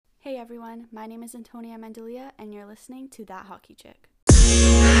Hey everyone, my name is Antonia Mendelia, and you're listening to That Hockey Chick.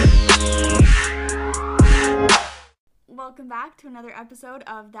 Welcome back to another episode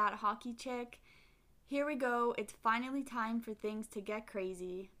of That Hockey Chick. Here we go, it's finally time for things to get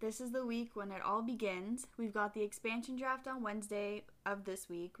crazy. This is the week when it all begins. We've got the expansion draft on Wednesday of this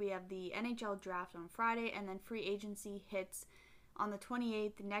week. We have the NHL draft on Friday, and then free agency hits on the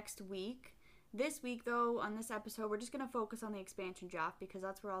 28th next week. This week, though, on this episode, we're just going to focus on the expansion draft because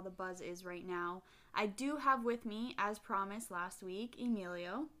that's where all the buzz is right now. I do have with me, as promised last week,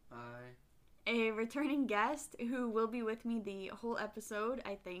 Emilio. Hi. A returning guest who will be with me the whole episode,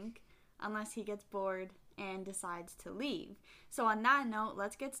 I think, unless he gets bored and decides to leave. So on that note,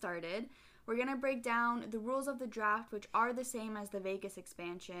 let's get started. We're going to break down the rules of the draft, which are the same as the Vegas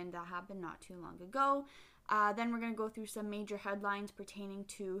expansion that happened not too long ago. Then we're going to go through some major headlines pertaining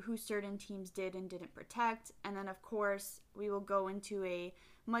to who certain teams did and didn't protect. And then, of course, we will go into a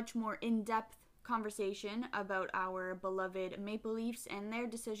much more in-depth conversation about our beloved Maple Leafs and their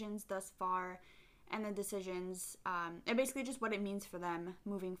decisions thus far, and the decisions, and basically just what it means for them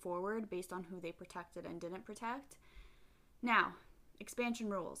moving forward based on who they protected and didn't protect. Now, expansion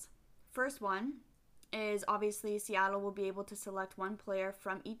rules. First one is obviously Seattle will be able to select one player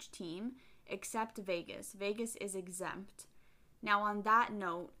from each team, except Vegas. Vegas is exempt. Now, on that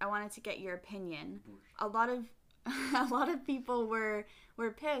note, I wanted to get your opinion. A lot of people were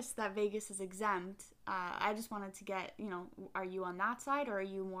pissed that Vegas is exempt. I just wanted to get, are you on that side, or are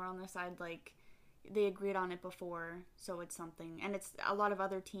you more on the side like they agreed on it before, so it's something? And it's a lot of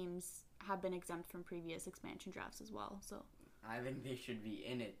other teams have been exempt from previous expansion drafts as well. So I think they should be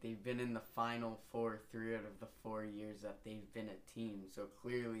in it. They've been in the Final Four 3 out of the 4 years that they've been a team, so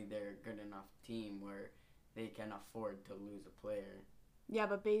clearly they're a good enough team where they can afford to lose a player. Yeah,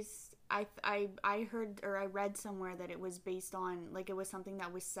 but I heard or I read somewhere that it was based on, like, it was something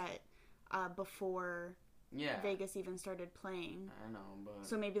that was set before Vegas even started playing. I know, but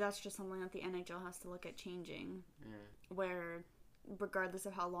so maybe that's just something that the NHL has to look at changing. Yeah. Where regardless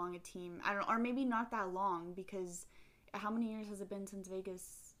of how long a team, I don't know, or maybe not that long, because how many years has it been since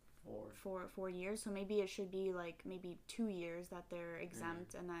Vegas? 4 years. So maybe it should be like maybe 2 years that they're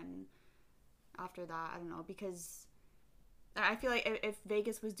exempt, and then after that, I don't know, because I feel like if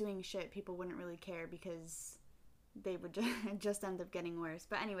Vegas was doing shit, people wouldn't really care because they would just end up getting worse.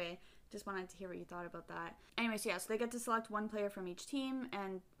 But anyway, just wanted to hear what you thought about that. Anyway, so they get to select one player from each team,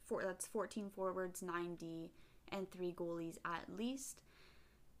 and that's 14 forwards, 9D, and 3 goalies at least.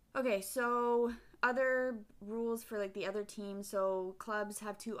 Okay, so other rules for like the other teams. So clubs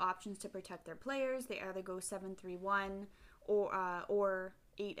have 2 options to protect their players. They either go 7-3-1 or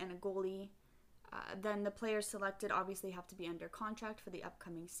 8 and a goalie. Then the players selected obviously have to be under contract for the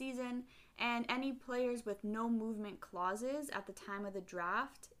upcoming season. And any players with no movement clauses at the time of the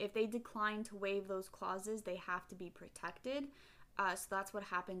draft, if they decline to waive those clauses, they have to be protected. So that's what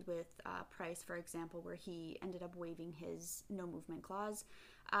happened with Price, for example, where he ended up waiving his no movement clause.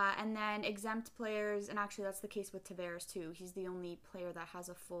 And then exempt players, and actually that's the case with Tavares too. He's the only player that has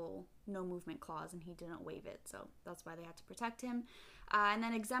a full no movement clause, and he didn't waive it, so that's why they had to protect him. And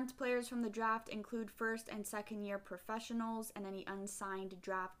then exempt players from the draft include first and second year professionals and any unsigned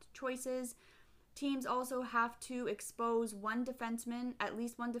draft choices. Teams also have to expose at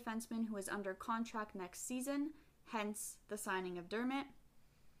least one defenseman who is under contract next season, hence the signing of Dermott.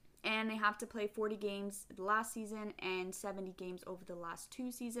 And they have to play 40 games last season and 70 games over the last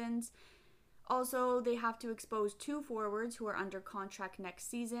 2 seasons. Also, they have to expose 2 forwards who are under contract next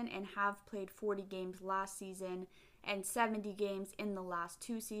season and have played 40 games last season and 70 games in the last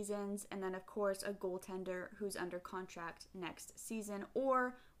 2 seasons. And then, of course, a goaltender who's under contract next season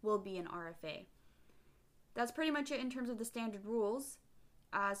or will be an RFA. That's pretty much it in terms of the standard rules.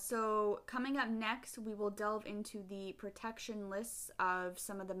 So coming up next, we will delve into the protection lists of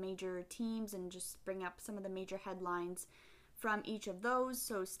some of the major teams and just bring up some of the major headlines from each of those.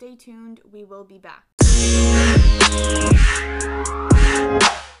 So stay tuned. We will be back.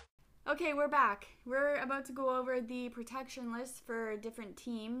 Okay, we're back. We're about to go over the protection list for different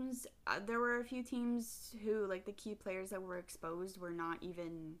teams. There were a few teams who, like, the key players that were exposed were not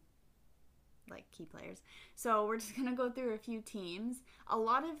even like key players. So we're just gonna go through a few teams. A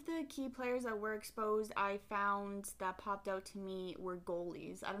lot of the key players that were exposed, I found that popped out to me were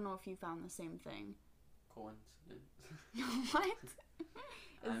goalies. I don't know if you found the same thing. Coincidence. What?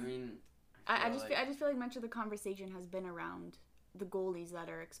 I mean, I just feel like much of the conversation has been around the goalies that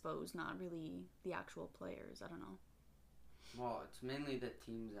are exposed, not really the actual players. I don't know. Well, it's mainly the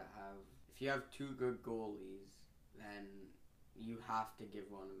teams that have. If you have 2 good goalies, then you have to give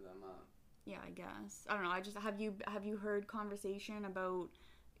one of them up. Yeah, I guess. I don't know. Have you heard conversation about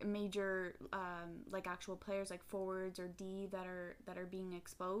major like actual players like forwards or D that are being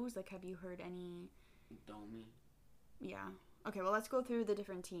exposed? Like, have you heard any? Domi. Yeah. Okay, well, let's go through the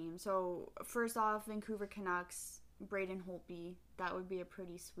different teams. So, first off, Vancouver Canucks, Braden Holtby. That would be a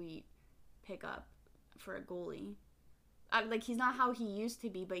pretty sweet pickup for a goalie. Like, he's not how he used to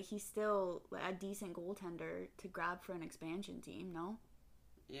be, but he's still a decent goaltender to grab for an expansion team, no?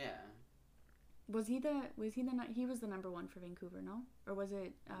 Yeah. He was the number one for Vancouver, no? Or was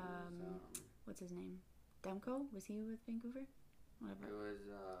it, what's his name? Demko? Was he with Vancouver? Whatever. It was,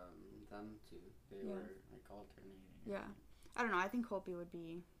 them two. They were, like, alternating. Yeah. I don't know. I think Holtby would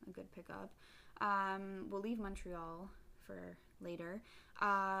be a good pickup. We'll leave Montreal for later.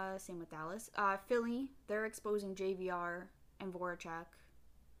 Same with Dallas. Philly, they're exposing JVR and Voracek.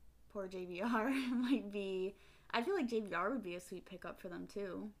 Poor JVR might be... I feel like JVR would be a sweet pickup for them,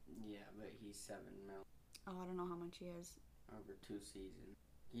 too. Yeah, but he's $7 million. Oh, I don't know how much he is. Over 2 seasons.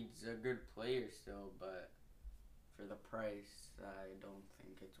 He's a good player still, but for the price, I don't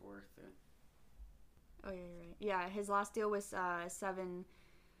think it's worth it. Oh, yeah, you're right. Yeah, his last deal was $7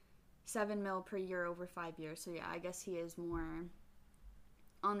 mil per year over 5 years. So yeah, I guess he is more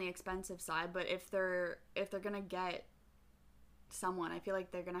on the expensive side. But if they're gonna get someone, I feel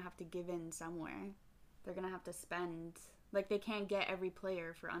like they're gonna have to give in somewhere. They're gonna have to spend, like, they can't get every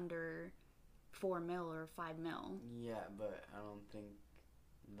player for under 4 mil or 5 mil. Yeah, but I don't think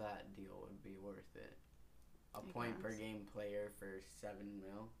that deal would be worth it. A point per game player for $7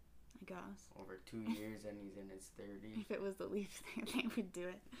 mil. I guess. Over 2 years, and he's in his 30s. If it was the Leafs, they would do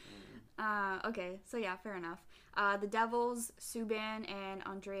it. Okay, so yeah, fair enough. The Devils, Subban and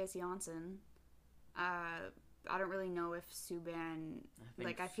Andreas Janssen. I don't really know if Subban...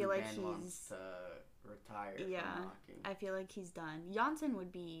 I feel Subban like he's... wants to retire from hockey. I feel like he's done. Janssen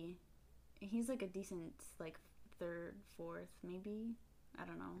would be... He's like a decent, like, third, fourth, maybe? I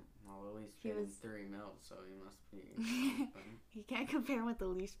don't know. Well, at least he was 3 mil, so he must be. He can't compare with the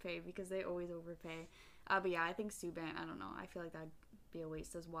Leafs pay because they always overpay. But yeah, I think Subban, I don't know. I feel like that'd be a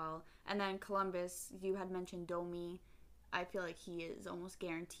waste as well. And then Columbus, you had mentioned Domi. I feel like he is almost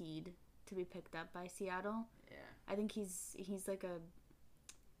guaranteed to be picked up by Seattle. Yeah. I think he's like a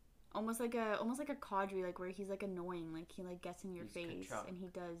almost like a Kadri, like where he's like annoying, like he like gets in your face Kachuk. And he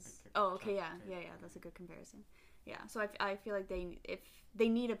does. Like okay, yeah, that's a good comparison. Yeah, so I feel like if they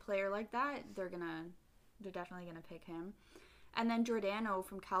need a player like that, they're definitely gonna pick him. And then Giordano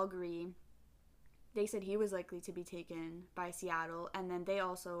from Calgary, they said he was likely to be taken by Seattle, and then they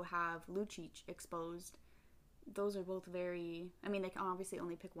also have Lucic exposed. Those are both very... I mean, they can obviously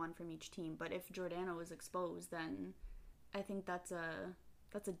only pick one from each team, but if Giordano is exposed, then I think that's a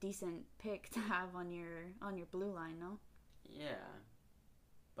decent pick to have on your blue line, no? Yeah.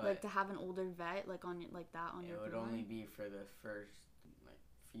 But like to have an older vet like on like that on your blue line. It would only be for the first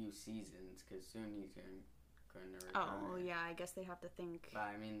few seasons, because soon he's going to retire. Oh yeah, I guess they have to think. But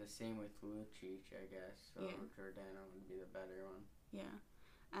I mean, the same with Lucic, I guess. So yeah. Giordano would be the better one. Yeah.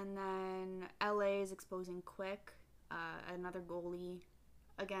 And then LA is exposing Quick, another goalie.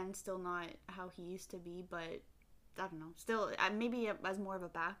 Again, still not how he used to be, but I don't know. Still, maybe as more of a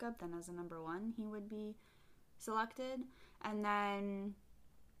backup than as a number one, he would be selected. And then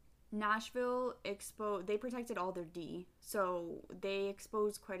Nashville they protected all their D, so they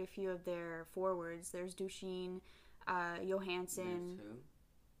exposed quite a few of their forwards. There's Duchene, Johansson. There's who?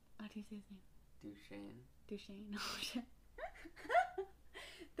 How do you say his name? Duchene. Oh shit.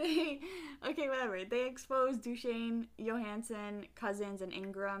 Whatever. They exposed Duchene, Johansson, Cousins, and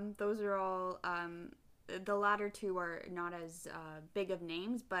Ingram. Those are all, the latter two are not as big of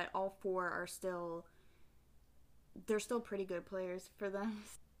names, but all four are they're still pretty good players for them.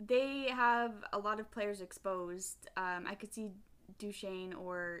 They have a lot of players exposed. I could see Duchene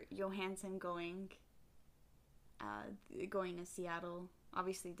or Johansson going to Seattle,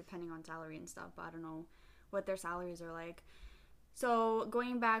 obviously depending on salary and stuff, but I don't know what their salaries are like. So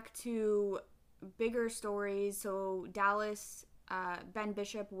going back to bigger stories, so Dallas, Ben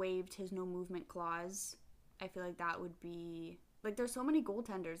Bishop waived his no movement clause. I feel like that would be, like, there's so many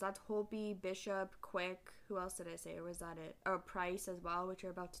goaltenders. That's Holtby, Bishop, Quick. Who else did I say? Or was that it? Or Price as well, which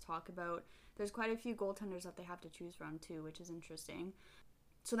we're about to talk about. There's quite a few goaltenders that they have to choose from too, which is interesting.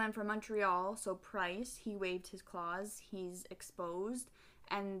 So then for Montreal, so Price, he waived his clause. He's exposed.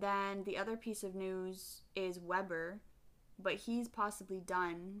 And then the other piece of news is Weber, but he's possibly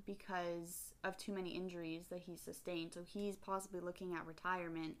done because of too many injuries that he's sustained. So he's possibly looking at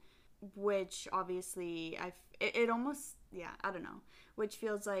retirement, which obviously it almost, yeah, I don't know, which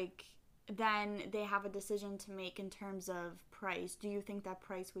feels like then they have a decision to make in terms of Price. Do you think that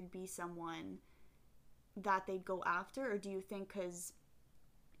Price would be someone that they'd go after, or do you think because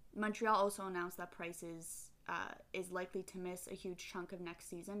Montreal also announced that Price is likely to miss a huge chunk of next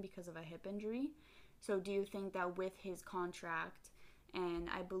season because of a hip injury. So do you think that with his contract, and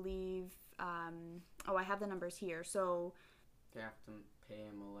I believe, I have the numbers here. So they have to pay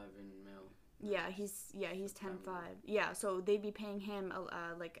him $11 million. Yeah, he's 10.5. Yeah, so they'd be paying him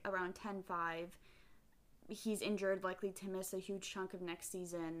like around 10.5. He's injured, likely to miss a huge chunk of next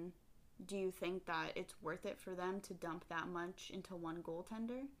season. Do you think that it's worth it for them to dump that much into one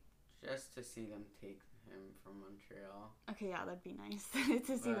goaltender? Just to see them take him from Montreal. Okay, yeah, that'd be nice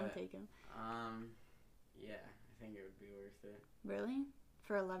to see them take him. Yeah, I think it would be worth it. Really?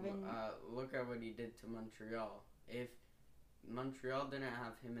 For 11? Look at what he did to Montreal. If Montreal didn't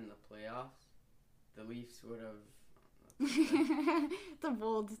have him in the playoffs, the Leafs would have. It's a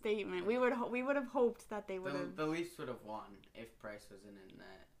bold statement. We would have hoped that they would have. The Leafs would have won if Price wasn't in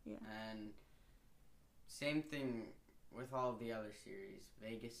that. Yeah. And same thing with all of the other series.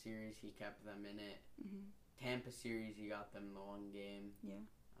 Vegas series, he kept them in it. Mm-hmm. Tampa series, he got them the one game. Yeah.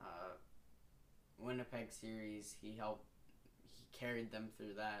 Winnipeg series, he carried them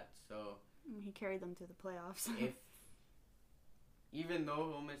through that. So he carried them through the playoffs. Even though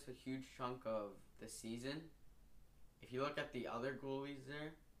he'll miss a huge chunk of the season, if you look at the other goalies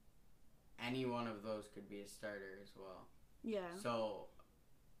there, any one of those could be a starter as well. Yeah. So,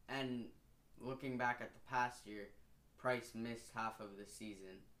 and looking back at the past year, Price missed half of the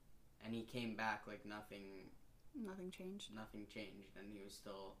season, and he came back like nothing. Nothing changed. Nothing changed, and he was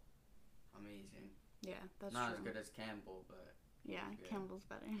still amazing. Yeah, that's not true. as good as Campbell, but yeah, Campbell's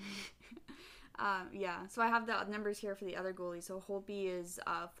better. Yeah, so I have the numbers here for the other goalies. So Holtby is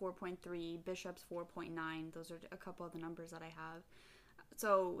 4.3, Bishop's 4.9. Those are a couple of the numbers that I have.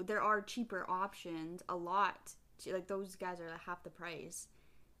 So there are cheaper options, a lot. Like those guys are half the price.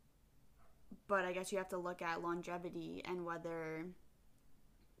 But I guess you have to look at longevity and whether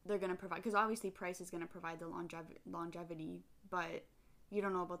they're going to provide, because obviously Price is going to provide the longevity, but you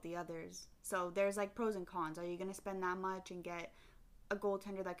don't know about the others. So there's like pros and cons. Are you going to spend that much and get a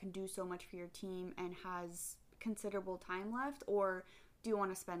goaltender that can do so much for your team and has considerable time left, or do you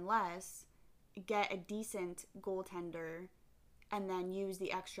want to spend less, get a decent goaltender, and then use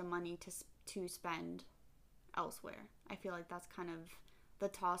the extra money to spend elsewhere? I feel like that's kind of the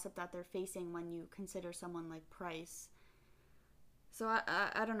toss-up that they're facing when you consider someone like Price. So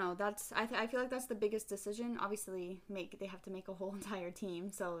I don't know. I feel like that's the biggest decision. Obviously, they have to make a whole entire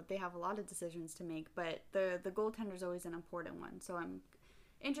team, so they have a lot of decisions to make. But the goaltender is always an important one. So I'm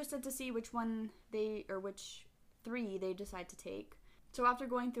interested to see which three they decide to take. So after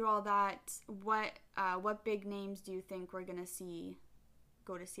going through all that, what big names do you think we're gonna see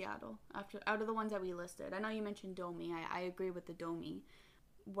go to Seattle out of the ones that we listed? I know you mentioned Domi. I agree with the Domi.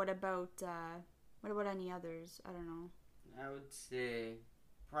 What about any others? I don't know. I would say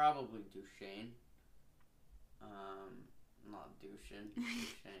probably Duchesne. Not Duchesne.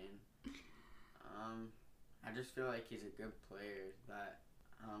 Duchesne. I just feel like he's a good player. That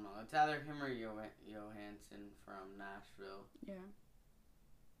I don't know. It's either him or Johansson from Nashville. Yeah.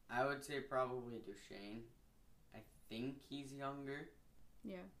 I would say probably Duchesne. I think he's younger.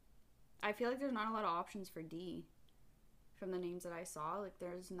 Yeah. I feel like there's not a lot of options for D. From the names that I saw, like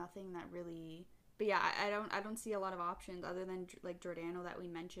there's nothing that really. But yeah, I don't see a lot of options other than like Giordano that we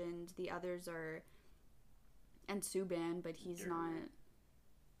mentioned. The others are, and Subban, but he's not.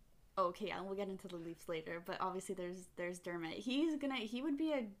 Oh, okay, yeah, we'll get into the Leafs later. But obviously, there's Dermott. He would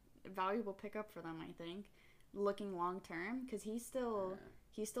be a valuable pickup for them, I think, looking long term, because he's still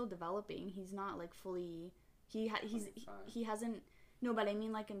developing. He's not like fully. He hasn't. No, but I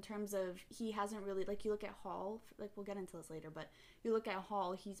mean, like, in terms of, he hasn't really, like, you look at Hall, like, we'll get into this later, but you look at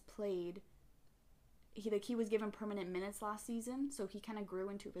Hall, he's played. He was given permanent minutes last season, so he kind of grew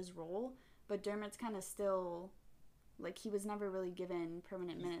into his role. But Dermott's kind of still, like, he was never really given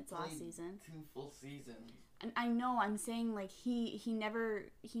permanent minutes last season. 2 full seasons. And I know, I'm saying, like, he never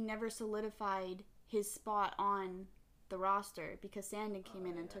solidified his spot on the roster because Sandin came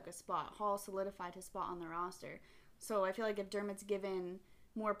in and took a spot. Hall solidified his spot on the roster. So I feel like if Dermott's given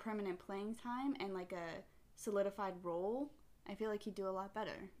more permanent playing time and, like, a solidified role, I feel like he'd do a lot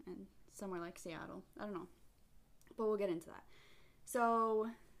better. And somewhere like Seattle. I don't know. But we'll get into that. So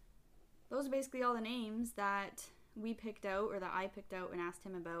those are basically all the names that we picked out, or that I picked out and asked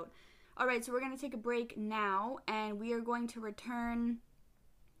him about. All right, so we're going to take a break now, and we are going to return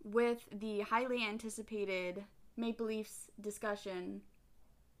with the highly anticipated Maple Leafs discussion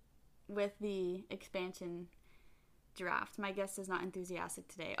with the expansion draft. My guest is not enthusiastic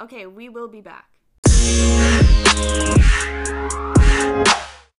today. Okay, we will be back.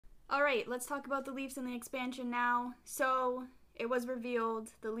 All right, let's talk about the Leafs and the expansion now. So, it was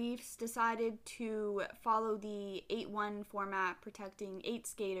revealed the Leafs decided to follow the 8-1 format, protecting 8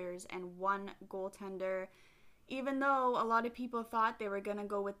 skaters and 1 goaltender, even though a lot of people thought they were going to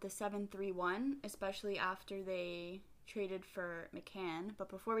go with the 7-3-1, especially after they traded for McCann. But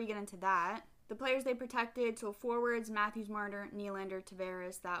before we get into that, the players they protected, so forwards, Matthews, Marner, Nylander,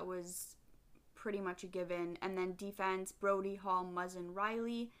 Tavares, that was pretty much a given. And then defense, Brody, Hall, Muzzin,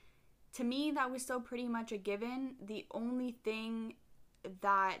 Riley. To me, that was still pretty much a given. The only thing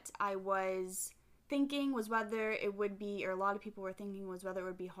that I was thinking was whether it would be, or a lot of people were thinking was whether it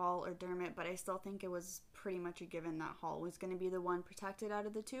would be Hall or Dermott, but I still think it was pretty much a given that Hall was going to be the one protected out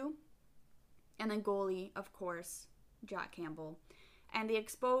of the two. And then goalie, of course, Jack Campbell. And the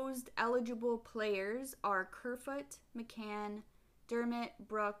exposed eligible players are Kerfoot, McCann, Dermott,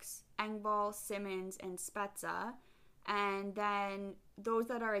 Brooks, Engvall, Simmons, and Spezza. And then those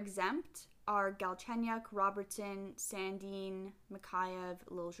that are exempt are Galchenyuk, Robertson, Sandin, Mikheyev,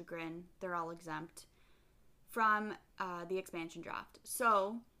 Liljegren. They're all exempt from the expansion draft.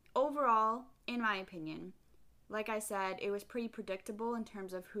 So overall, in my opinion, like I said, it was pretty predictable in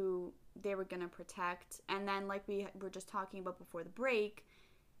terms of who they were going to protect. And then like we were just talking about before the break,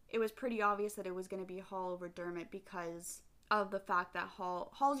 it was pretty obvious that it was going to be Hall over Dermott because of the fact that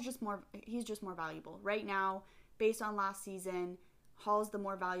Hall's just more, he's just more valuable. Right now, based on last season, Hall's the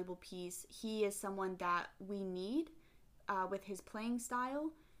more valuable piece. He is someone that we need with his playing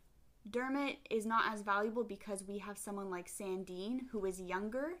style. Dermott is not as valuable because we have someone like Sandin, who is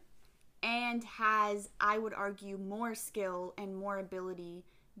younger and has, I would argue, more skill and more ability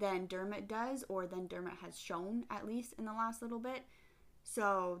than Dermott does, or than Dermott has shown, at least in the last little bit.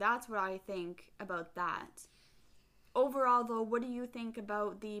 So that's what I think about that. Overall, though, what do you think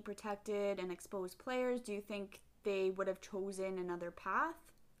about the protected and exposed players? Do you think they would have chosen another path,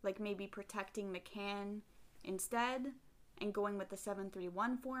 like maybe protecting McCann instead and going with the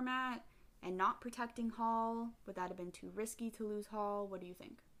 7-3-1 format and not protecting Hall? Would that have been too risky to lose Hall? What do you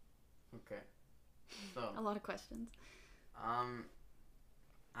think? Okay. So a lot of questions.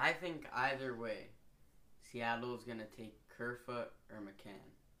 I think either way, Seattle's going to take Kerfoot or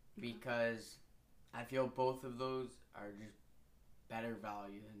McCann because I feel both of those are just better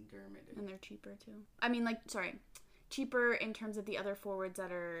value than Dermott is. And they're cheaper too. I mean, cheaper in terms of the other forwards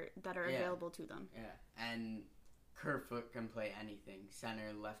that are available to them. Yeah, and Kerfoot can play anything: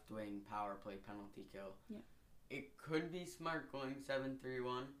 center, left wing, power play, penalty kill. Yeah. It could be smart going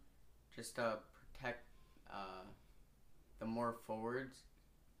 7-3-1, just to protect the more forwards.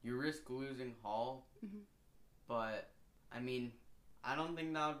 You risk losing Hall, but I mean, I don't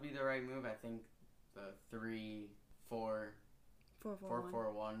think that would be the right move. I think the 3-4-1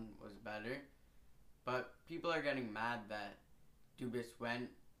 was better. But people are getting mad that Dubas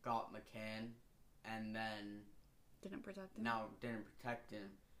got McCann, and then didn't protect him.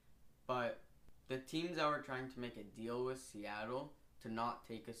 But the teams that were trying to make a deal with Seattle to not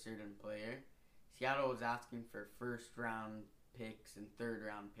take a certain player, Seattle was asking for first round picks and third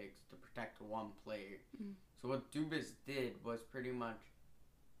round picks to protect one player. So what Dubas did was pretty much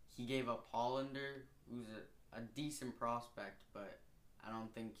he gave up Hollander, who's a decent prospect, but I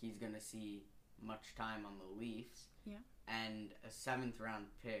don't think he's going to see much time on the Leafs. Yeah. And a 7th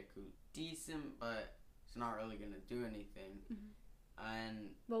round pick who's decent, but it's not really going to do anything.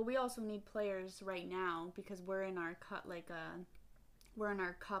 And well, we also need players right now because we're in our cup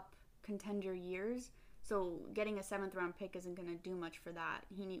contender years. So getting a 7th round pick isn't going to do much for that.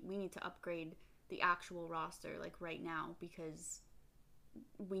 We need to upgrade the actual roster right now because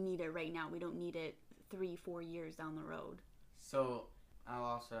we need it right now. We don't need it 3-4 years down the road. So I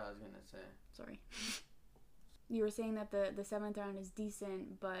lost what I was going to say. Sorry. You were saying that the 7th round is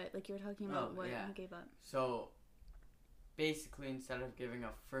decent, but you were talking about what he gave up. So basically, instead of giving a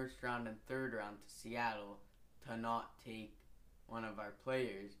first round and third round to Seattle to not take one of our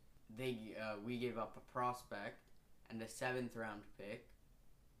players, we gave up a prospect and a 7th round pick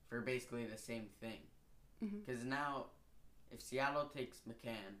for basically the same thing. Because now, if Seattle takes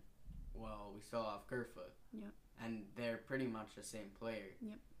McCann, well, we still have Kerfoot. Yep. And they're pretty much the same player.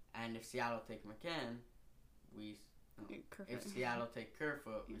 Yep. And if Seattle take McCann, if Seattle take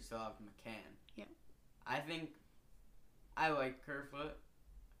Kerfoot, we still have McCann. Yeah. I like Kerfoot.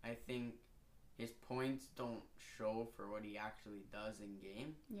 I think his points don't show for what he actually does in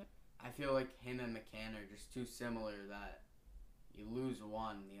game. Yep. I feel like him and McCann are just too similar that you lose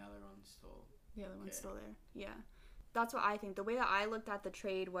one, the other one's still there. Yeah. That's what I think. The way that I looked at the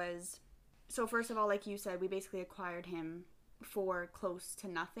trade was, so first of all, like you said, we basically acquired him for close to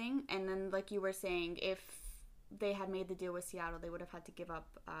nothing. And then, like you were saying, if they had made the deal with Seattle, they would have had to give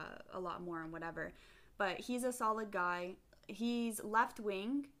up a lot more and whatever. But he's a solid guy. he's left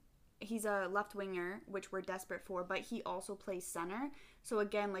wing. He's a left winger, which we're desperate for, but he also plays center. So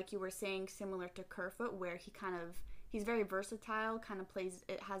again, like you were saying, similar to Kerfoot, where he's very versatile, kind of plays,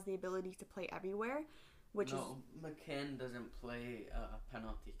 it has the ability to play everywhere, which McCann doesn't play a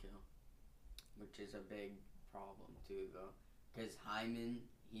penalty kill, which is a big problem too, though. Because Hyman,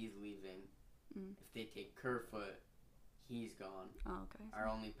 he's leaving. If they take Kerfoot, he's gone. Oh, okay. Our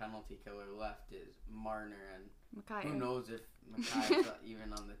only penalty killer left is Marner, and Mackay. who knows if Mackay's not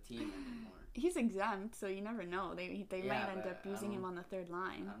even on the team anymore. He's exempt, so you never know. They might end up using him on the third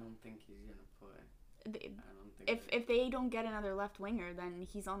line. I don't think he's gonna play. If they don't get another left winger, then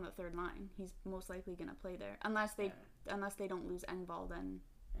he's on the third line. He's most likely gonna play there, unless they don't lose Engvall. Then.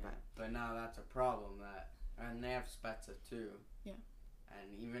 Yeah. But now that's a problem and they have Spezza too. Yeah.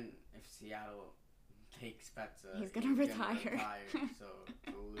 And even if Seattle takes Spezza, he's gonna retire. So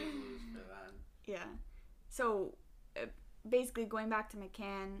lose for them. Yeah. So basically, going back to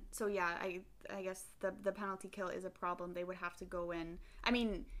McCann. So yeah, I guess the penalty kill is a problem. They would have to go in. I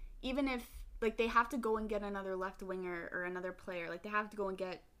mean, even if like they have to go and get another left winger or another player, like they have to go and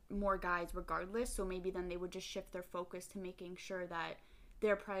get more guys regardless. So maybe then they would just shift their focus to making sure that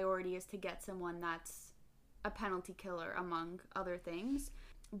their priority is to get someone that's a penalty killer among other things.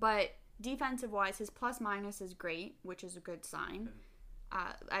 But defensive wise, his plus minus is great, which is a good sign.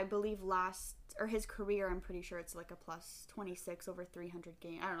 I believe his career, I'm pretty sure it's like a plus 26 over 300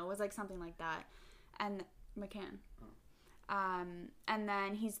 games. I don't know, it was like something like that. And McCann. And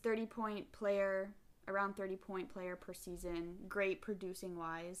then he's 30-point player, around 30-point player per season. Great producing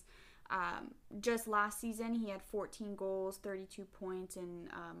wise. Just last season, he had 14 goals, 32 points in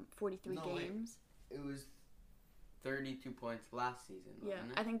 43 games. It was 32 points last season,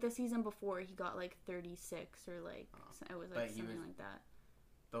 wasn't it? I think the season before he got like 36 or like it was like something like that.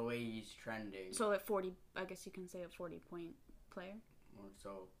 The way he's trending. So at 40, I guess you can say a 40-point player. Or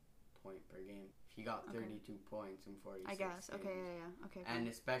so point per game. He got 32 points in 46 I guess. games. Okay, yeah. Okay. And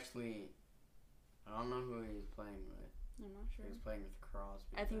especially, I don't know who he was playing with. I'm not sure. He was playing with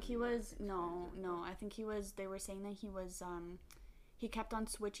Crosby. I think he was I think he was. They were saying that he was. He kept on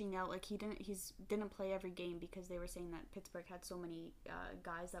switching out. Like he didn't play every game because they were saying that Pittsburgh had so many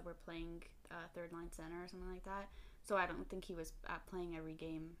guys that were playing third line center or something like that. So I don't think he was playing every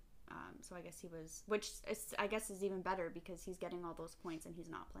game. So I guess he was, which I guess is even better because he's getting all those points and he's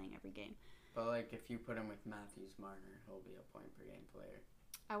not playing every game. But like if you put him with Matthews Marner, he'll be a point per game player.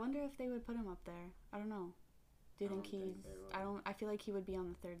 I wonder if they would put him up there. I don't know. Do you think he's? I feel like he would be on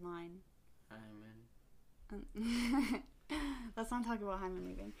the third line. Hyman. Let's not talk about Hyman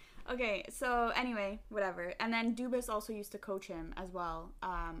leaving. Okay, so anyway, whatever. And then Dubas also used to coach him as well.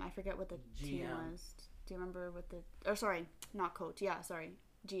 I forget what the team was. Do you remember what the? Oh, sorry, not coach. Yeah, sorry.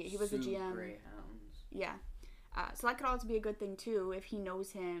 He was the GM. Greyhounds. Yeah. So that could also be a good thing too if he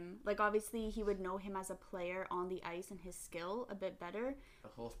knows him. Like obviously he would know him as a player on the ice and his skill a bit better. The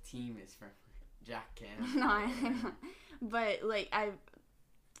whole team is from Jack Campbell. No, but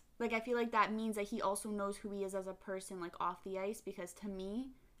I feel like that means that he also knows who he is as a person, like off the ice. Because to me,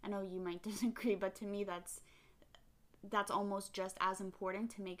 I know you might disagree, but to me that's almost just as important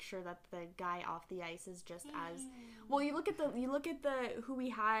to make sure that the guy off the ice is just as well. You look at the who we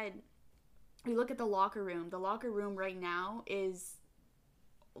had. You look at the locker room. The locker room right now is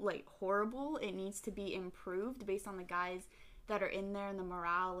like horrible. It needs to be improved based on the guys that are in there and the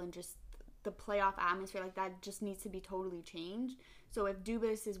morale and just the playoff atmosphere. Like that just needs to be totally changed. So if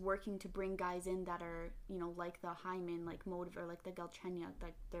Dubas is working to bring guys in that are, you know, like the Hyman, like Motiv, or like the Galchenyuk,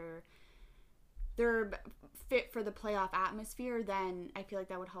 like they're fit for the playoff atmosphere, then I feel like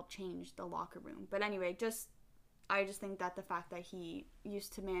that would help change the locker room. But anyway, I just think that the fact that he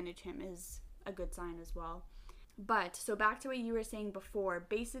used to manage him is a good sign as well. But so back to what you were saying before,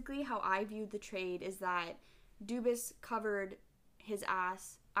 basically how I viewed the trade is that Dubas covered his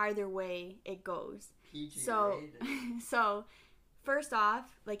ass either way it goes. So first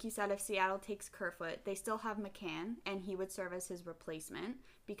off, like you said, if Seattle takes Kerfoot, they still have McCann, and he would serve as his replacement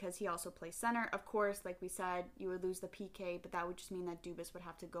because he also plays center. Of course, like we said, you would lose the PK, but that would just mean that Dubas would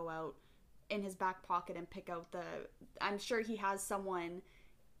have to go out in his back pocket and pick out I'm sure he has someone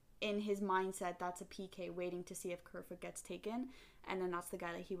in his mindset that's a PK waiting to see if Kerfoot gets taken, and then that's the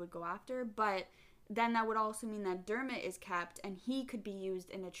guy that he would go after. But then that would also mean that Dermott is kept, and he could be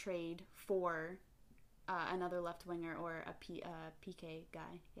used in a trade for another left winger or a PK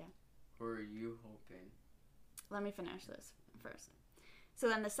guy. Yeah. Who are you hoping? Let me finish this first. So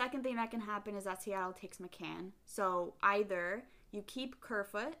then the second thing that can happen is that Seattle takes McCann. So either you keep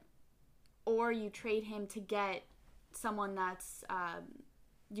Kerfoot or you trade him to get someone that's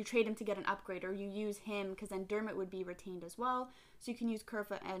you trade him to get an upgrade, or you use him because then Dermott would be retained as well. So you can use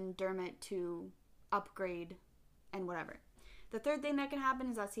Kerfoot and Dermott to upgrade and whatever. The third thing that can happen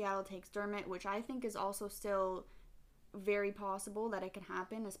is that Seattle takes Dermott, which I think is also still very possible that it can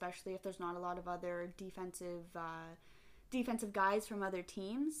happen, especially if there's not a lot of other defensive guys from other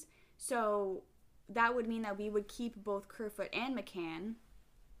teams. So that would mean that we would keep both Kerfoot and McCann.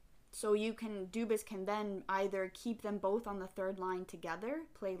 So Dubas can then either keep them both on the third line together,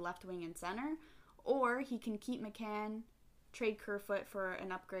 play left wing and center, or he can keep McCann, trade Kerfoot for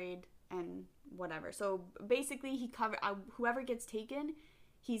an upgrade and whatever. So basically whoever gets taken,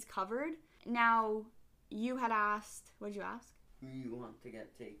 he's covered. Now, you had asked, what did you ask? Who you want to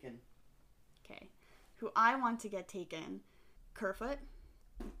get taken? Okay. Who I want to get taken, Kerfoot.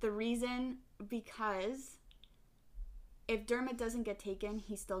 The reason, because if Dermott doesn't get taken,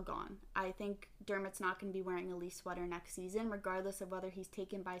 he's still gone. I think Dermott's not going to be wearing a Leaf sweater next season, regardless of whether he's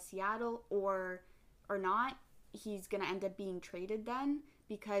taken by Seattle or not. He's going to end up being traded then,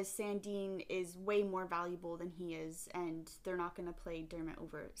 because Sandin is way more valuable than he is, and they're not going to play Dermott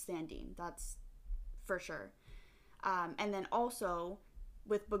over Sandin. That's for sure. And then also,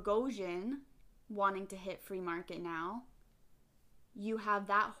 with Bogosian wanting to hit free market now, you have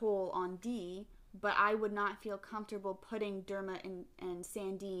that hole on D, but I would not feel comfortable putting Dermott and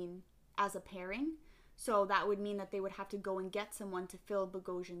Sandin as a pairing. So that would mean that they would have to go and get someone to fill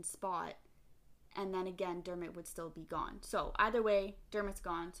Bogosian's spot. And then again, Dermott would still be gone. So either way, Dermott's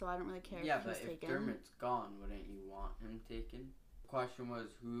gone, so I don't really care if he's taken. Yeah, but if Dermott's gone, wouldn't you want him taken? The question was,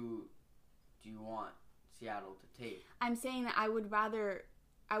 who do you want Seattle to take? I'm saying that I would rather...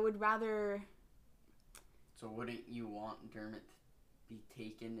 So wouldn't you want Dermott to be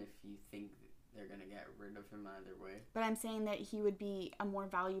taken if you think they're going to get rid of him either way? But I'm saying that he would be a more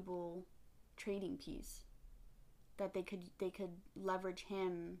valuable trading piece. That they could leverage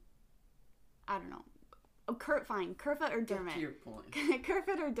him... I don't know. Fine. Kerfoot or Dermott. Get to your point.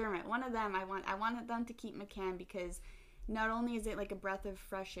 Kerfoot or Dermott. One of them. I wanted them to keep McCann because not only is it like a breath of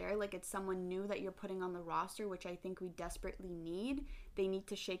fresh air, like it's someone new that you're putting on the roster, which I think we desperately need. They need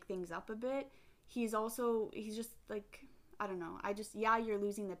to shake things up a bit. He's just like, I don't know. You're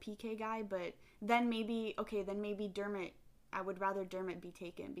losing the PK guy, but then maybe Dermott, I would rather Dermott be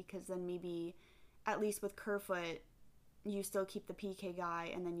taken, because then maybe at least with Kerfoot, you still keep the PK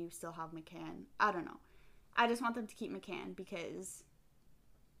guy, and then you still have McCann. I don't know. I just want them to keep McCann because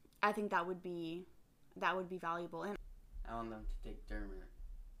I think that would be valuable. And I want them to take Dermott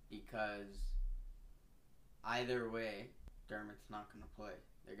because either way, Dermott's not going to play.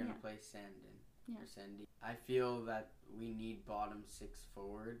 They're going to play Sandin. Or Sandy. I feel that we need bottom six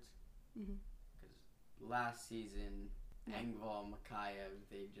forwards because last season, Engvall, Mikheyev,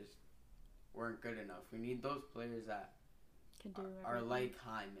 they just weren't good enough. We need those players that are like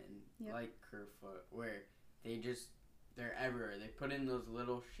Hyman, like Kerfoot, where they're everywhere. They put in those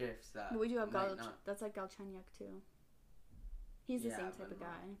little shifts that we do have that's like Galchenyuk too. He's the same type of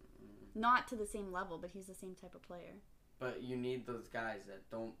guy. Not to the same level, but he's the same type of player. But you need those guys that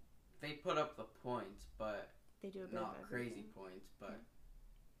don't... They put up the points, but they do not crazy points, but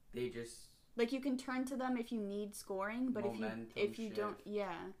they just... Like, you can turn to them if you need scoring, but if you don't...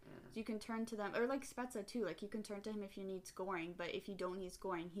 Yeah. So you can turn to them. Or like Spezza, too. Like, you can turn to him if you need scoring, but if you don't need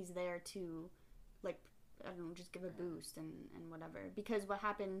scoring, he's there to, like, I don't know, just give a boost and whatever. Because what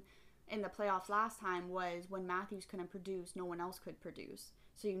happened in the playoffs last time was when Matthews couldn't produce, no one else could produce.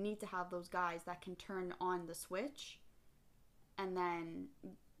 So you need to have those guys that can turn on the switch and then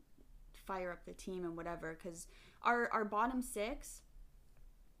fire up the team and whatever. Because our bottom six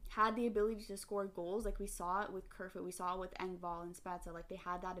had the ability to score goals. Like, we saw it with Kerfoot, we saw it with Engvall and Spezza. Like, they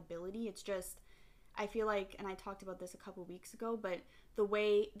had that ability. It's just, I feel like, and I talked about this a couple weeks ago, but the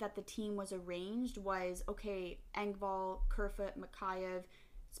way that the team was arranged was, okay, Engvall, Kerfoot, Mikheyev,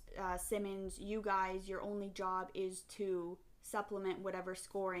 Simmons, you guys, your only job is to supplement whatever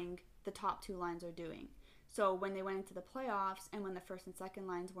scoring the top two lines are doing. So when they went into the playoffs and when the first and second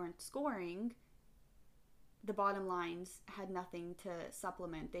lines weren't scoring, the bottom lines had nothing to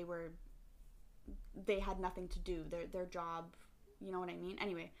supplement. They had nothing to do. Their job, you know what I mean?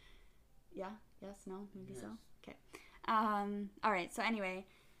 Anyway, yeah, yes, no, maybe yes. So. Okay. All right. So anyway,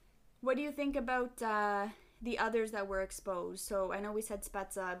 what do you think about the others that were exposed? So I know we said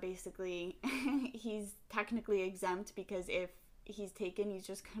Spezza, basically, he's technically exempt because if he's taken, he's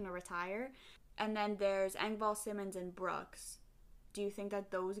just going to retire. And then there's Engvall, Simmons, and Brooks. Do you think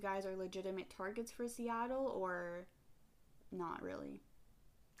that those guys are legitimate targets for Seattle or not really?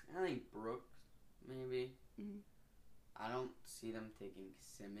 I think Brooks, maybe. Mm-hmm. I don't see them taking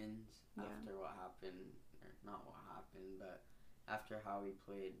Simmons after what happened. Or not what happened, but after how he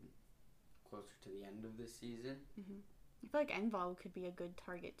played closer to the end of the season. I feel like Engvall could be a good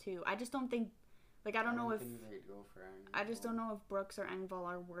target too. I just don't think, like, I don't know if think they'd go for Engvall. I just don't know if Brooks or Engvall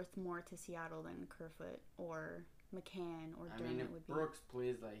are worth more to Seattle than Kerfoot or McCann or Dermott. I mean, if would be. Brooks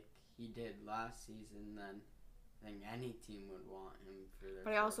plays like he did last season, then I think any team would want him for their.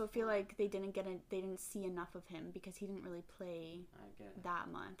 But I also feel like they didn't see enough of him because he didn't really play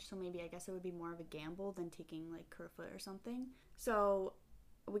that much. So maybe I guess it would be more of a gamble than taking like Kerfoot or something. So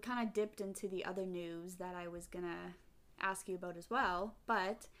we kind of dipped into the other news that I was gonna ask you about as well.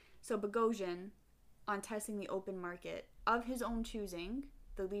 But so Bogosian, on testing the open market of his own choosing,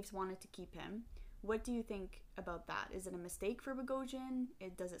 the Leafs wanted to keep him. What do you think about that? Is it a mistake for Bogosian?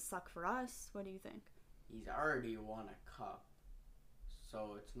 Does it suck for us? What do you think? He's already won a cup,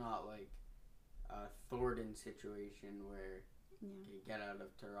 so it's not like a Thornton situation where they get out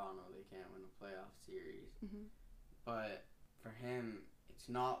of Toronto, they can't win a playoff series. But for him, it's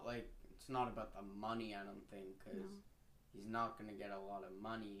not about the money, I don't think, because he's not going to get a lot of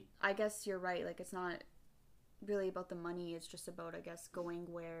money. I guess you're right. Like, it's not really about the money. It's just about, I guess,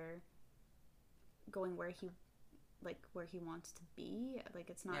 going where he wants to be. Like,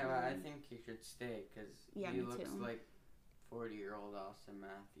 it's not. Yeah, really... I think he should stay because he looks like 40-year-old Austin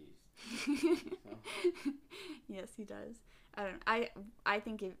Matthews. Yes, he does. I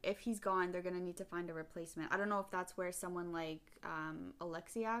think if he's gone, they're gonna need to find a replacement. I don't know if that's where someone like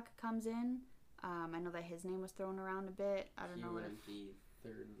Alexiak comes in. I know that his name was thrown around a bit. I don't know if wouldn't be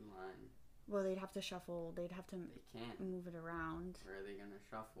third line. Well, they'd have to shuffle. They'd have to They can't move it around. Where are they gonna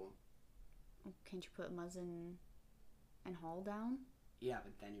shuffle? Can't you put Muzzin and Hall down? Yeah,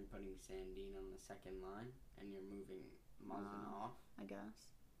 but then you're putting Sandin on the second line, and you're moving Muzzin off. I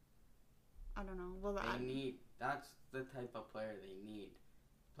guess. I don't know. Well, that's the type of player they need.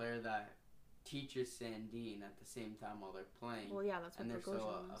 Player that teaches Sandin at the same time while they're playing. Well, yeah, that's what and they're Bogosian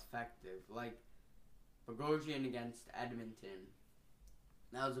so was. effective. Like Bogosian against Edmonton.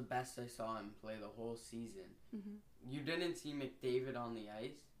 That was the best I saw him play the whole season. You didn't see McDavid on the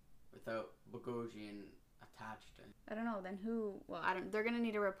ice without Bogosian attached to him. I don't know. Then who? Well, they're gonna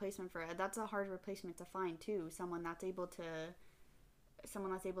need a replacement for it. That's a hard replacement to find too. Someone that's able to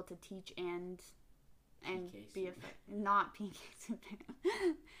teach and be not PK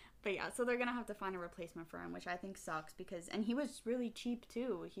Subban. But yeah, so they're gonna have to find a replacement for him, which I think sucks and he was really cheap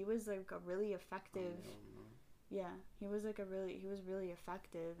too. He was like a really effective. Yeah, he was really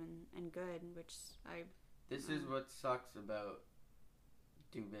effective and good, which I. This is what sucks about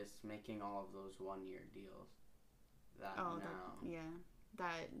Dubas making all of those 1-year deals.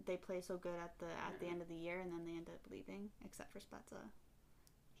 That they play so good at the end of the year, and then they end up leaving, except for Spezza.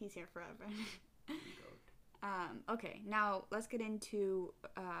 He's here forever. Okay, now let's get into.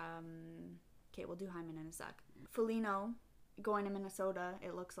 Okay, we'll do Hyman in a sec. Foligno going to Minnesota.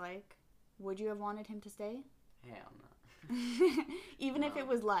 It looks like. Would you have wanted him to stay? Hell no. Even if it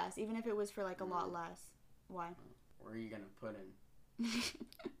was less, even if it was for like a lot less. Why? Where are you gonna put him?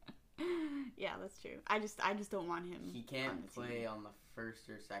 Yeah, that's true. I just don't want him. He can't play on the first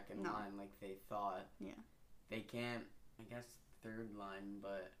or second line like they thought. Yeah. They can't, I guess, third line,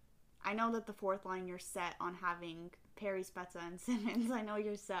 but I know that the fourth line you're set on having Perry, Spezza, and Simmons. I know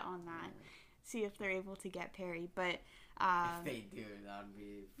you're set on that. Yeah. See if they're able to get Perry, but if they do, that would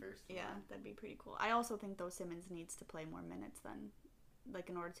be first line. Yeah, that'd be pretty cool. I also think though Simmons needs to play more minutes than, like,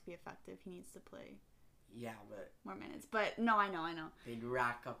 in order to be effective, he needs to play. Yeah, but more minutes. But no, I know. They'd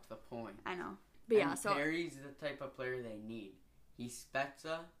rack up the points. I know. But yeah, so Perry's the type of player they need. He's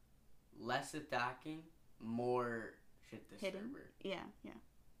Spezza, less attacking, more shit disturber. Yeah.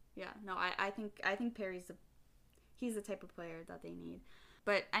 No, I think Perry's he's the type of player that they need.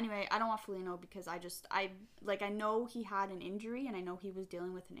 But anyway, I don't want Foligno because I know he had an injury and I know he was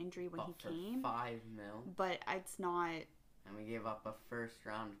dealing with an injury when he came. $5 million. But it's not. And we gave up a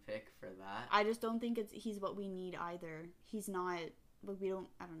first-round pick for that. I just don't think he's what we need either. He's not. But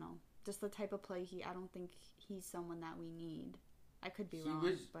I don't know. Just the type of play I don't think he's someone that we need. I could be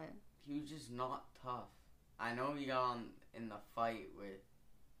wrong, but he was just not tough. I know he got on in the fight with.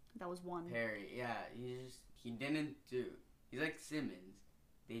 That was one. Perry, yeah, he didn't do. He's like Simmons.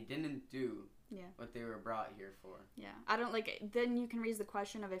 They didn't do what they were brought here for. Yeah, I don't like. Then you can raise the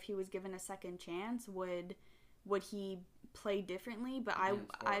question of if he was given a second chance, would he play differently? But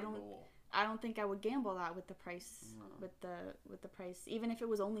I don't think I would gamble that with the price with the price. Even if it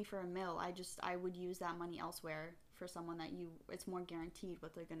was only for $1 million, I would use that money elsewhere for someone that it's more guaranteed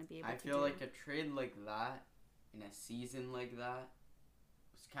what they're going to be able to do. I feel like a trade like that in a season like that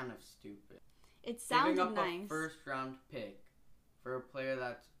was kind of stupid. It sounded nice. Giving up nice. a first round pick for a player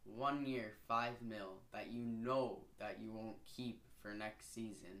that's 1 year, 5 mil, that you know that you won't keep for next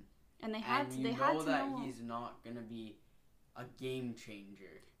season. And they know had that he's not going to be a game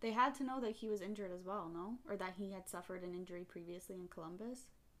changer. They had to know that he was injured as well, no? Or that he had suffered an injury previously in Columbus.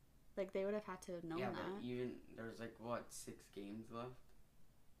 Like, they would have had to have known that. Yeah, but even, there's 6 games left?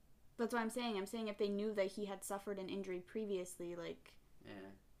 That's what I'm saying. I'm saying if they knew that he had suffered an injury previously, like...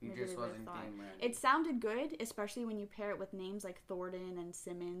 Yeah, he just wasn't game ready. It sounded good, especially when you pair it with names like Thornton and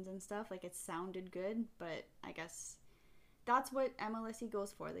Simmons and stuff. Like, it sounded good, but I guess that's what MLSE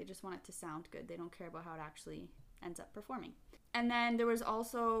goes for. They just want it to sound good. They don't care about how it actually ends up performing. And then there was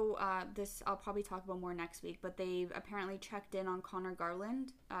also, this I'll probably talk about more next week, but they've apparently checked in on Connor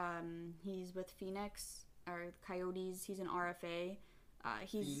Garland. He's with Phoenix, or Coyotes. He's an RFA.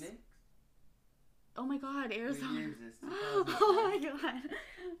 Phoenix? Oh my god, Arizona. What year is this? Oh my god.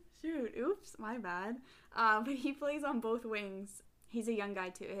 Shoot, oops, my bad. But he plays on both wings. He's a young guy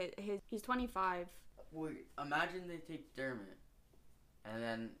too. He's 25. Wait, imagine they take Dermott, and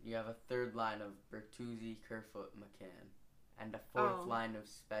then you have a third line of Bertuzzi, Kerfoot, McCann, and a fourth line of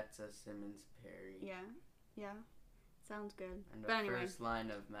Spezza, Simmons, Perry. Yeah. Sounds good. And a first line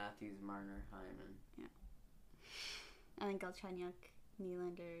of Matthews, Marner, Hyman. Yeah. And then Galchenyuk,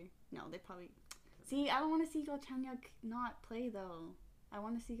 Nylander. No, they probably... See, I don't want to see Galchenyuk not play, though. I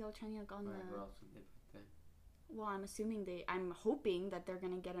want to see Galchenyuk on Who else would they put there? Well, I'm hoping that they're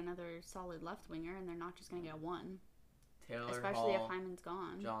going to get another solid left winger, and they're not just going to get one. Taylor Especially Hall, if Hyman's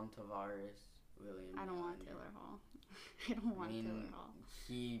gone. John Tavares, William I don't want Taylor Hall. I don't want Taylor Hall.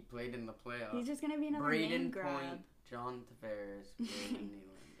 He played in the playoffs. He's just going to be another name grab. Point, John Tavares, William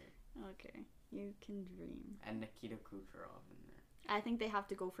Nylander. Okay, you can dream. And Nikita Kucherov in there. I think they have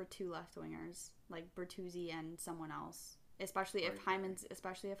to go for 2 left wingers, like Bertuzzi and someone else. Especially if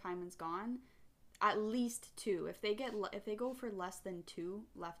Hyman's gone, at least 2. If they go for less than 2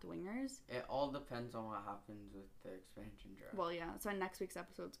 left wingers, it all depends on what happens with the expansion draft. Well, yeah. So next week's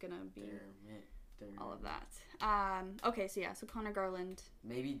episode's gonna be all of that. Okay, so Connor Garland,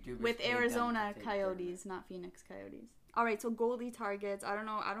 maybe Dubas with Arizona Coyotes, not Phoenix Coyotes. All right, so goalie targets. I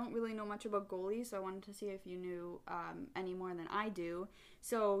don't really know much about goalies, so I wanted to see if you knew any more than I do.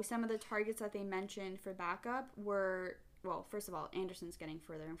 So some of the targets that they mentioned for backup were, well, first of all, Anderson's getting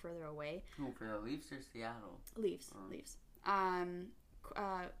further and further away. Oh, for the Leafs or Seattle? Leafs.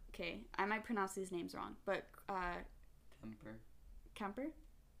 Okay, I might pronounce these names wrong, but Kemper?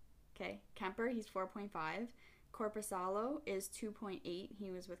 Okay, Kemper, he's 4.5. Korpisalo is 2.8.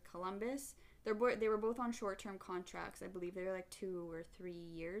 He was with Columbus. They were both on short-term contracts. I believe they were 2 or 3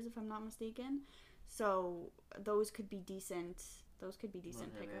 years, if I'm not mistaken. So those could be decent. Those could be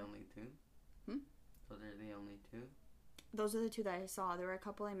decent pickup. Those are the only 2? Those are the only 2? Those are the 2 that I saw. There were a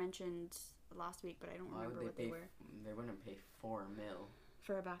couple I mentioned last week, but I don't remember what they were. They wouldn't pay $4 million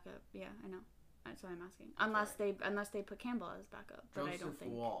for a backup. Yeah, I know. That's what I'm asking. Unless they put Campbell as backup, but Joseph I don't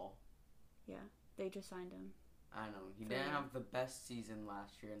think. Wall. Yeah, they just signed him. I know. He didn't have the best season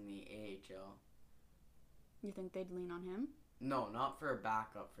last year in the AHL. You think they'd lean on him? No, not for a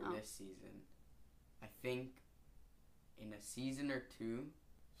backup for this season. I think in a season or 2,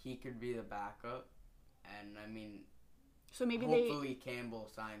 he could be the backup. And, I mean, so maybe hopefully Campbell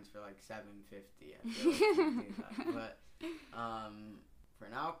signs for $750. I feel like he'll do that. But for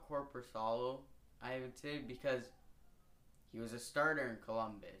now, Korpisalo, I would say, because he was a starter in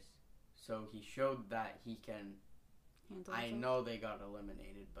Columbus. So he showed that he can. I know they got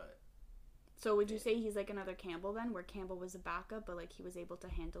eliminated, but. So would you say he's like another Campbell then, where Campbell was a backup, but he was able to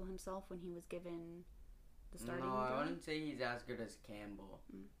handle himself when he was given the starting job? No, I wouldn't say he's as good as Campbell,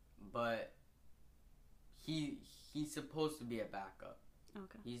 but he's supposed to be a backup.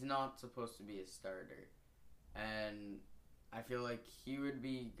 Okay. He's not supposed to be a starter, and I feel like he would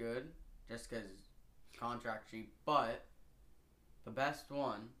be good just because contract cheap. But the best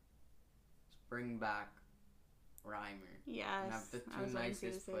one. Bring back Reimer. Yes. And have the 2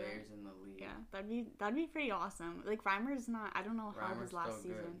 nicest players in the league. Yeah, that'd be pretty awesome. Reimer's not. I don't know how his last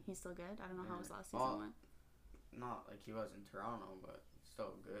season. Good. He's still good. I don't know how his last season went. Not like he was in Toronto, but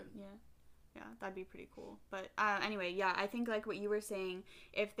still good. Yeah, that'd be pretty cool. But anyway, I think what you were saying,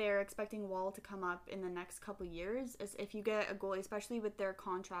 if they're expecting Wall to come up in the next couple years, is if you get a goalie, especially with their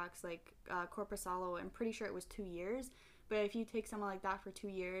contracts Korpisalo, I'm pretty sure it was 2 years. But if you take someone like that for 2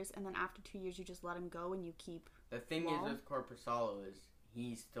 years, and then after 2 years you just let him go and you keep the thing Wall. is with Korpisalo is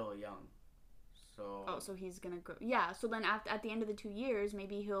he's still young, so so he's gonna go. Yeah, so then at the end of the 2 years,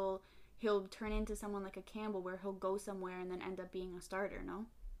 maybe he'll turn into someone like a Campbell, where he'll go somewhere and then end up being a starter. No.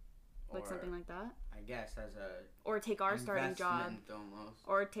 Like something like that? I guess as a or take our starting job. Almost.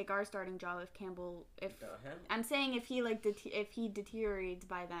 Or take our starting job if Campbell... I'm saying if he if he deteriorates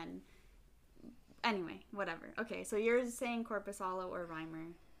by then. Anyway, whatever. Okay, so you're saying Korpisalo or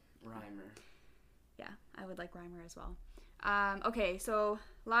Reimer. Reimer. Yeah, I would like Reimer as well. Okay, so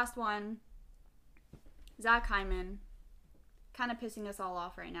last one. Zach Hyman. Kind of pissing us all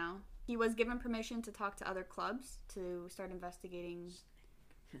off right now. He was given permission to talk to other clubs to start investigating...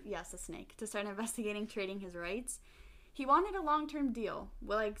 Yes, a snake. To start investigating trading his rights. He wanted a long-term deal.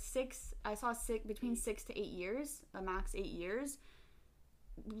 Well, like between 6 to 8 years. A max 8 years.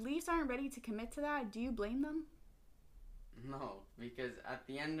 Leafs aren't ready to commit to that. Do you blame them? No, because at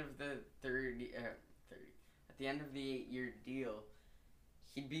the end of the at the end of the 8-year deal,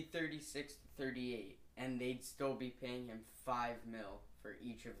 he'd be 36 to 38, and they'd still be paying him $5 million for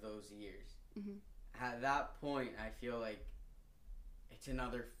each of those years. Mm-hmm. At that point, I feel like it's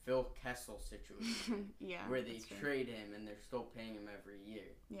another Phil Kessel situation. Yeah, where they trade him and they're still paying him every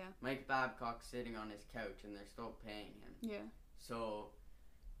year. Yeah. Mike Babcock's sitting on his couch and they're still paying him. Yeah. So,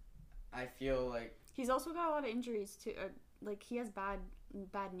 I feel like... He's also got a lot of injuries too. Like, he has bad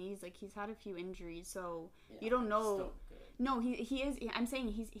knees. Like, he's had a few injuries, so you don't know. Still good. No, he is. I'm saying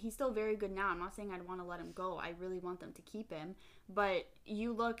he's still very good now. I'm not saying I'd want to let him go. I really want them to keep him. But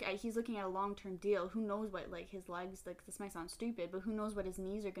he's looking at a long-term deal. Who knows what, like, his legs, like, this might sound stupid, but who knows what his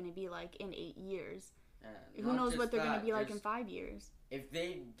knees are going to be like in 8 years? Who knows what they're going to be like in 5 years? If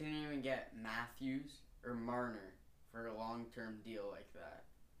they didn't even get Matthews or Marner for a long-term deal like that.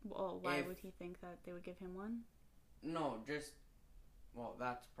 Well, why would he think that they would give him one? No, well,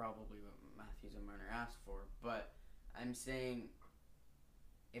 that's probably what Matthews and Marner asked for, but I'm saying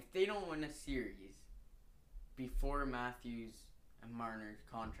if they don't win a series before Matthews and Marner's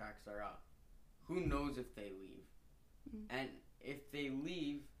contracts are up, who knows if they leave? Mm-hmm. And if they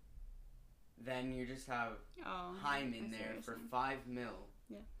leave, then you just have Hyman there for $5 million.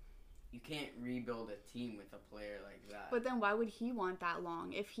 Yeah. You can't rebuild a team with a player like that. But then why would he want that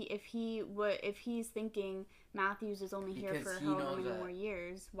long? If he's thinking Matthews is only here for however many more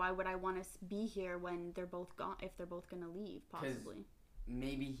years, why would I want to be here when they're both gone? If they're both gonna leave, possibly.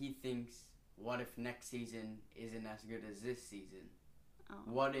 Maybe he thinks, what if next season isn't as good as this season? Oh.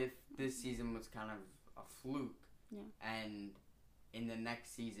 What if this season was kind of a fluke? Yeah. And in the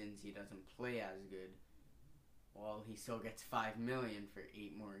next seasons he doesn't play as good. Well, he still gets $5 million for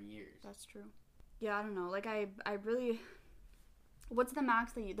 8 more years. That's true. Yeah, I don't know. Like, I really... What's the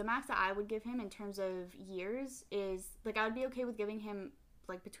max that I would give him in terms of years is... Like, I would be okay with giving him,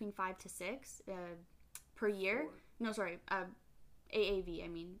 like, between 5 to 6 per year. 4. No, sorry. AAV, I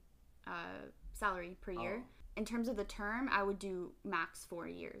mean. Salary per year. In terms of the term, I would do max 4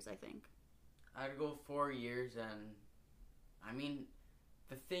 years, I think. I'd go 4 years, and... I mean,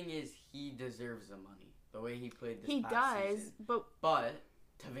 the thing is, he deserves the money. The way he played this past season. He does, but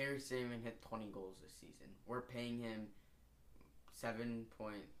Tavares Seaman hit 20 goals this season. We're paying him 11.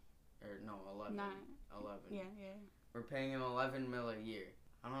 11. Yeah. We're paying him $11 million a year.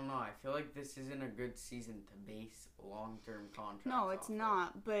 I don't know. I feel like this isn't a good season to base long-term contracts. No, it's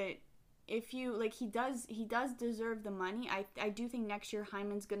not. But if you he does deserve the money. I do think next year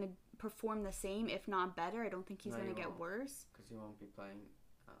Hyman's gonna perform the same, if not better. I don't think he's gonna get worse. Because he won't be playing.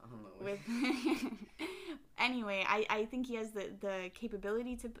 Anyway, I think he has the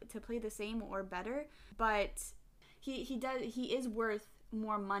capability to play the same or better, but he is worth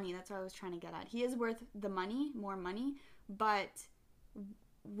more money. That's what I was trying to get at. He is worth more money, but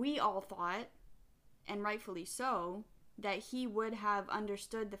we all thought, and rightfully so, that he would have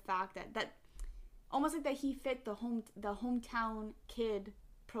understood the fact that almost like that he fit the hometown kid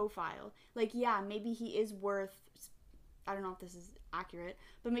profile. Like, yeah, maybe he is worth, I don't know if this is accurate,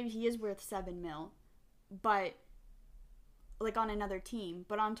 but maybe he is worth $7 million, but like on another team.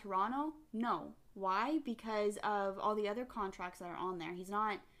 But on Toronto, no. Why? Because of all the other contracts that are on there. He's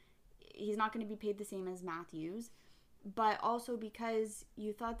not going to be paid the same as Matthews, but also because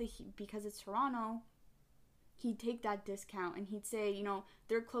you thought that because it's Toronto, he'd take that discount and he'd say,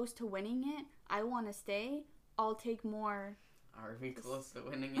 they're close to winning it. I want to stay. I'll take more. Are we close to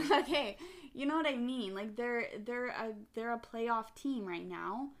winning it? Okay, you know what I mean. Like they're a playoff team right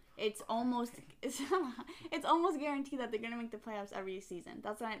now. It's almost guaranteed that they're gonna make the playoffs every season.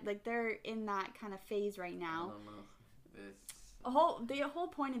 That's why they're in that kind of phase right now. I don't know. The whole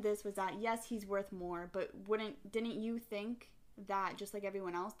point of this was that yes, he's worth more, but didn't you think that just like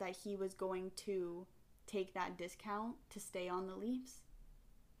everyone else that he was going to take that discount to stay on the Leafs?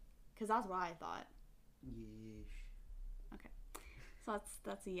 Because that's what I thought. Yeesh. Okay. So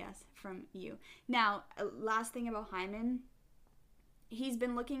that's a yes from you. Now, last thing about Hyman. he's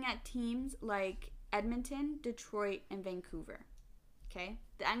been looking at teams like Edmonton, Detroit, and Vancouver. Okay?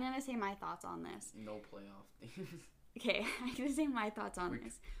 I'm going to say my thoughts on this. No playoff teams. Okay, I'm going to say my thoughts on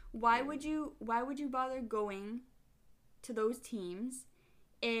this. Why would you bother going to those teams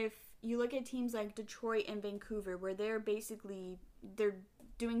if you look at teams like Detroit and Vancouver where they're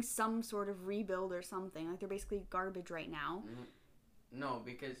doing some sort of rebuild or something? Like, they're basically garbage right now. No,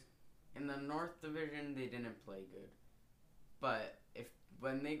 because in the North Division, they didn't play good. But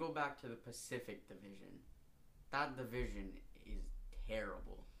when they go back to the Pacific Division, that division is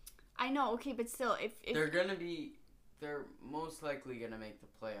terrible. I know, okay, but still, if they're most likely gonna make the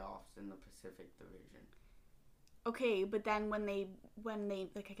playoffs in the Pacific Division. Okay, but then when they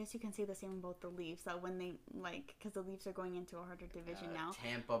like, I guess you can say the same about the Leafs, that when they, like, because the Leafs are going into a harder division now.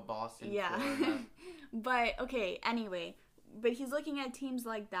 Tampa, Boston, yeah. Florida. But okay, anyway, but he's looking at teams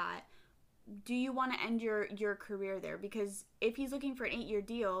like that. Do you want to end your career there? Because if he's looking for an 8-year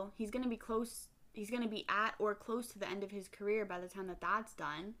deal, he's going to be close. He's going to be at or close to the end of his career by the time that's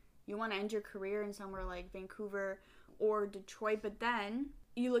done. You want to end your career in somewhere like Vancouver or Detroit, but then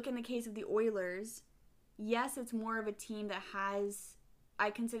you look in the case of the Oilers. Yes, it's more of a team that has... I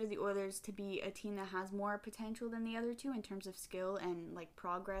consider the Oilers to be a team that has more potential than the other two in terms of skill and, like,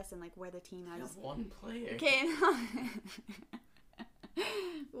 progress and, like, where the team has... You have one player. Okay,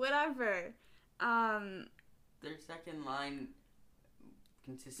 whatever. Their second line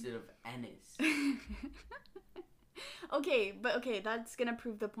consisted of Ennis. Okay, that's gonna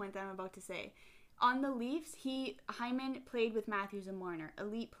prove the point that I'm about to say. On the Leafs, Hyman played with Matthews and Marner,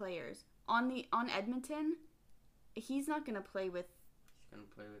 elite players. On Edmonton, he's not gonna play with. He's gonna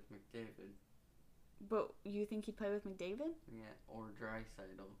play with McDavid. But you think he'd play with McDavid? Yeah, or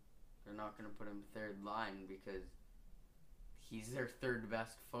Draisaitl. They're not gonna put him third line because he's their third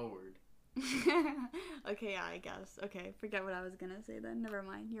best forward. Okay, yeah, I guess. Okay, forget what I was gonna say then. Never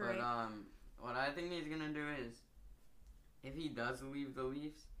mind. You're right. What I think he's gonna do is, if he does leave the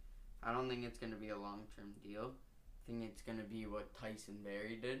Leafs, I don't think it's gonna be a long-term deal. I think it's gonna be what Tyson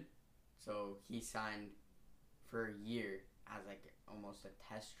Barrie did. So he signed for a year as like almost a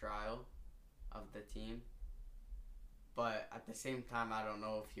test trial of the team. But at the same time, I don't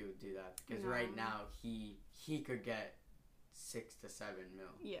know if he would do that because right now he could get 6 to 7 mil.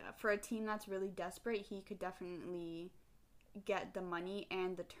 Yeah, for a team that's really desperate, he could definitely get the money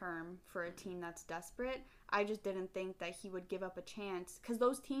and the term for a team that's desperate. I just didn't think that he would give up a chance because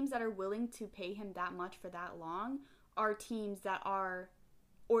those teams that are willing to pay him that much for that long are teams that are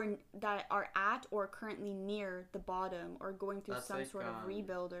at or currently near the bottom or going through some sort of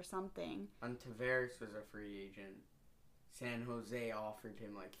rebuild or something. When Tavares was a free agent, San Jose offered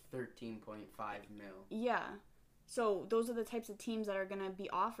him like 13.5 mil. Yeah. So those are the types of teams that are going to be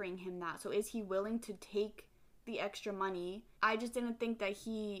offering him that. So is he willing to take the extra money? I just didn't think that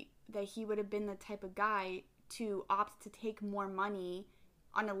he would have been the type of guy to opt to take more money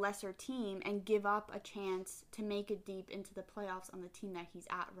on a lesser team and give up a chance to make it deep into the playoffs on the team that he's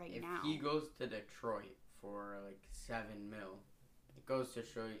at now. If he goes to Detroit for like 7 mil, it goes to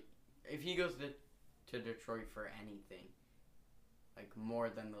show you, if he goes to Detroit for anything, like more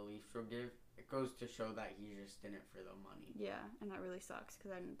than the Leafs will give, it goes to show that he's just in it for the money. Yeah, and that really sucks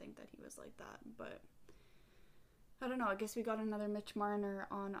because I didn't think that he was like that. But I don't know. I guess we got another Mitch Marner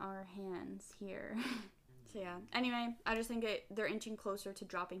on our hands here. So yeah. Anyway, I just think they're inching closer to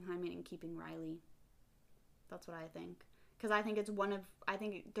dropping Hyman and keeping Riley. That's what I think. Because I think I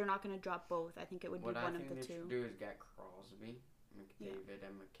think they're not going to drop both. I think it would be one of the two. What I think they should do is get Crosby, McDavid,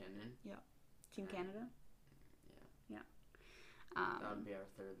 and McKinnon. Yeah. Team Canada? Yeah. That would be our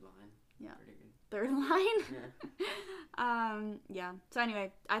third line. Yeah. Pretty good. Third line? Yeah. So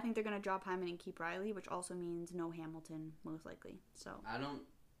anyway, I think they're going to drop Hyman and keep Riley, which also means no Hamilton, most likely. So I don't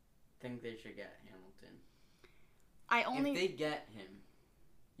think they should get Hamilton. If they get him,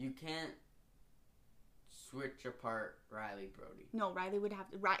 you can't switch apart Riley Brody. No, Riley would have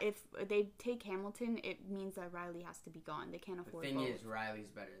to. If they take Hamilton, it means that Riley has to be gone. They can't afford both. The thing is,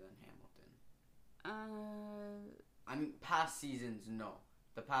 Riley's better than Hamilton. I mean, past seasons, no.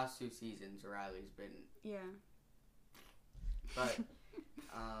 The past 2 seasons, Riley's been... Yeah. But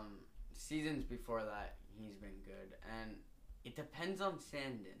seasons before that, he's been good. And it depends on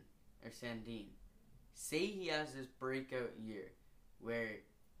Sandin. Say he has this breakout year where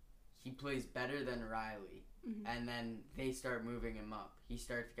he plays better than Riley, and then they start moving him up. He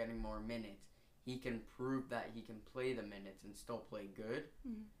starts getting more minutes. He can prove that he can play the minutes and still play good.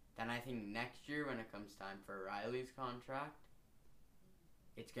 Then I think next year when it comes time for Riley's contract,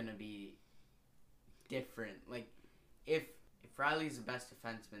 it's going to be different. Like, if Riley's the best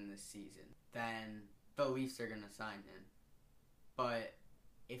defenseman this season, then the Leafs are going to sign him. But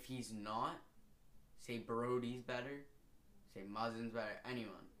if he's not, say Brody's better, say Muzzin's better,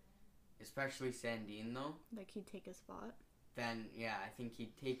 anyone, especially Sandin though. Like he'd take a spot. Then yeah, I think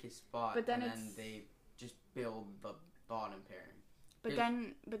he'd take his spot, but then and then they just build the bottom pairing. But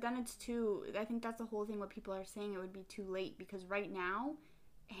then it's too. I think that's the whole thing. What people are saying, it would be too late because right now,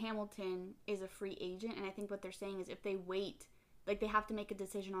 Hamilton is a free agent, and I think what they're saying is if they wait, like they have to make a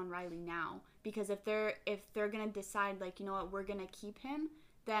decision on Riley now because if they're gonna decide like you know what we're gonna keep him,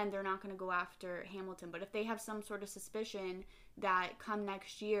 then they're not gonna go after Hamilton. But if they have some sort of suspicion that come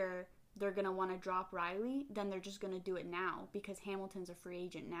next year they're gonna want to drop Riley, then they're just gonna do it now because Hamilton's a free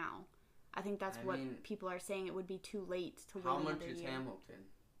agent now. I think that's what people are saying. It would be too late to wait another year. How much is Hamilton?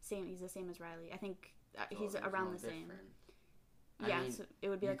 Same. He's the same as Riley. I think he's around the same. I mean, so it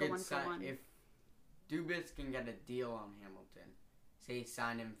would be like a 1-for-1. If Dubas can get a deal on Hamilton, say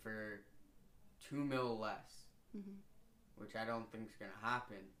sign him for $2 million less, which I don't think is going to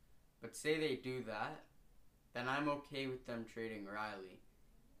happen, but say they do that, then I'm okay with them trading Riley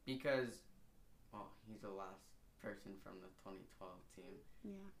because, well, he's the last person from the 2012 team.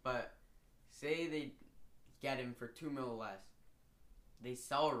 Yeah. But say they get him for $2 million less. They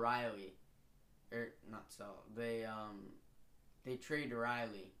sell Riley, or not sell. They trade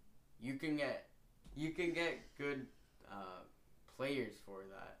Riley. You can get good players for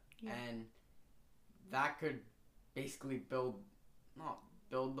that, and that could basically not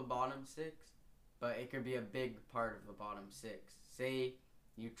build the bottom six, but it could be a big part of the bottom six. Say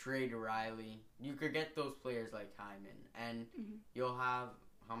you trade Riley, you could get those players like Hyman, and you'll have.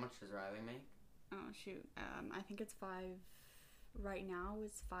 How much does Riley make? Oh shoot, I think it's 5. Right now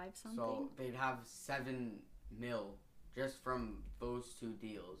it's 5 something. So they'd have $7 million just from those two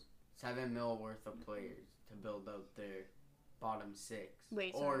deals. $7 million worth of players to build out their bottom six.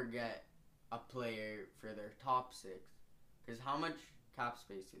 Or get a player for their top six. Because how much cap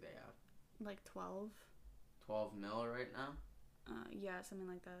space do they have? Like 12. 12 mil right now? Yeah, something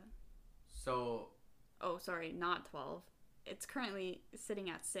like that. So. Oh, sorry, not 12. It's currently sitting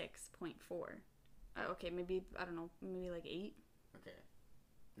at 6.4. Okay, maybe, I don't know, maybe like 8. Okay.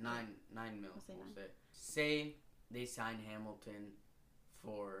 9 mil, we'll say. Say they sign Hamilton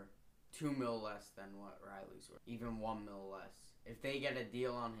for $2 million less than what Riley's worth. Even $1 million less. If they get a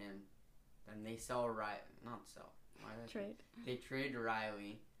deal on him, then they sell Riley. Not sell. Trade. They trade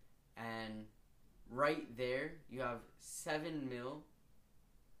Riley, and right there you have $7 million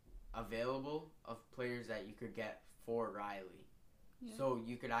available of players that you could get for Riley. Yeah. So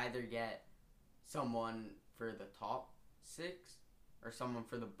you could either get someone for the top 6 or someone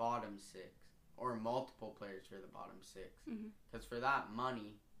for the bottom 6 or multiple players for the bottom 6. Because for that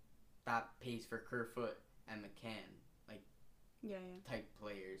money, that pays for Kerfoot and McCann, like type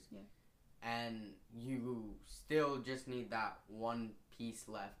players. Yeah. And you still just need that one piece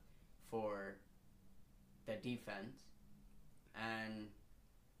left for the defense. And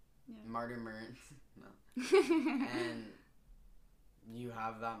Martin Mertens. No. And you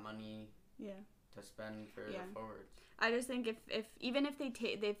have that money to spend for the forwards. I just think if even if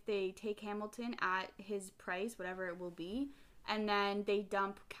they take Hamilton at his price, whatever it will be, and then they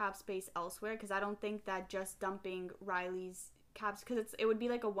dump cap space elsewhere, because I don't think that just dumping Riley's caps, because it would be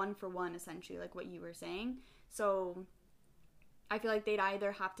like a 1-for-1 essentially, like what you were saying. So I feel like they'd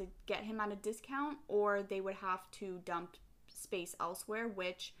either have to get him at a discount or they would have to dump space elsewhere,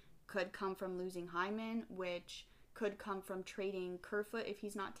 which could come from losing Hyman, which could come from trading Kerfoot if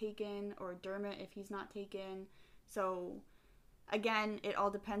he's not taken, or Dermott if he's not taken. So again, it all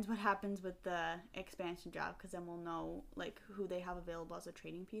depends what happens with the expansion draft, because then we'll know like who they have available as a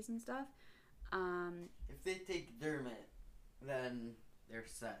trading piece and stuff. If they take Dermott, then they're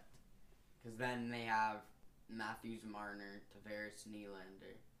set, because then they have Matthews, Marner, Tavares,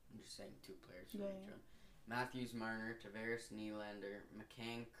 Nylander. I'm just saying 2 players from each one. Matthews, Marner, Tavares, Nylander,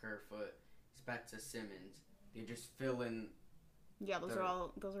 McCann, Kerfoot, Spezza, Simmons. They just fill in. Yeah, those are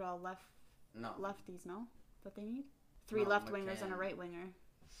all lefties, no? That they need 3 left McCann. Wingers and a right winger.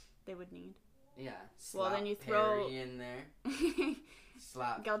 They would need. Yeah. Well, then you throw Perry in there.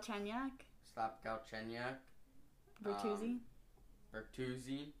 Slap Galchenyuk. Slap Galchenyuk. Bertuzzi.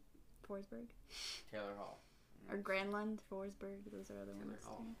 Forsberg. Taylor Hall. Or Granlund, Forsberg. Those are other ones.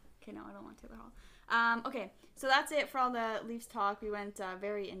 Okay, no, I don't want Taylor Hall. Okay, so that's it for all the Leafs talk. We went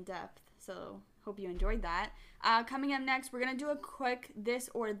very in depth, so hope you enjoyed that. Coming up next, we're going to do a quick this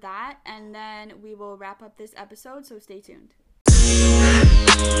or that, and then we will wrap up this episode, so stay tuned.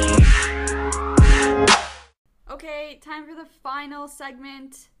 Okay, time for the final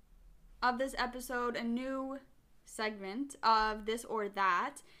segment of this episode, a new segment of this or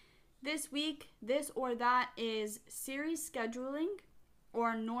that. This week, this or that is series scheduling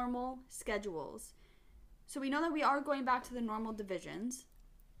or normal schedules. So we know that we are going back to the normal divisions.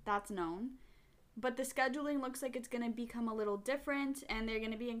 That's known. But the scheduling looks like it's going to become a little different, and they're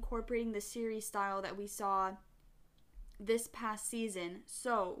going to be incorporating the series style that we saw this past season.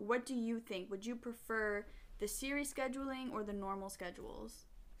 So what do you think? Would you prefer the series scheduling or the normal schedules?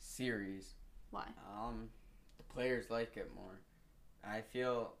 Series. Why? The players like it more. I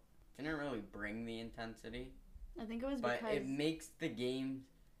feel it didn't really bring the intensity. I think it was but because... it makes the games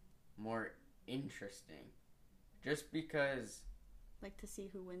more interesting. Just because... Like to see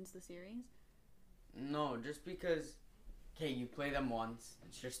who wins the series? No, just because... Okay, you play them once.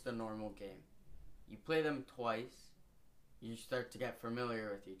 It's just a normal game. You play them twice. You start to get familiar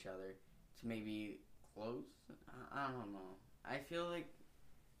with each other. To maybe close? I don't know. I feel like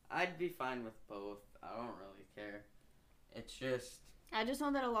I'd be fine with both. I don't really care. It's just... I just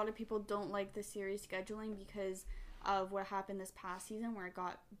know that a lot of people don't like the series scheduling because of what happened this past season where it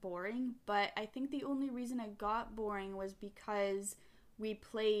got boring. But I think the only reason it got boring was because we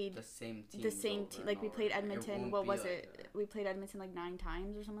played the same team. Like we played Edmonton. What was it? Like we played Edmonton like 9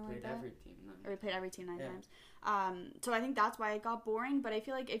 times or something like that. Every team. Or we played every team 9 times. So I think that's why it got boring. But I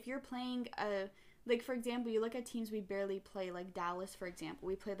feel like if you're playing like for example, you look at teams we barely play, like Dallas, for example.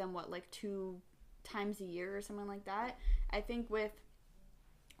 We play them like 2 times a year or something like that. I think with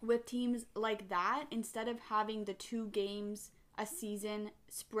teams like that, instead of having the 2 games a season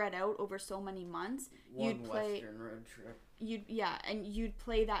spread out over so many months, you'd play Western road trip. You'd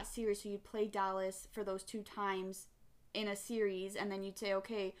play that series. So you'd play Dallas for those 2 times in a series, and then you'd say,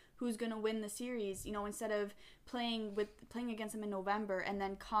 okay, who's gonna win the series? You know, instead of playing against them in November, and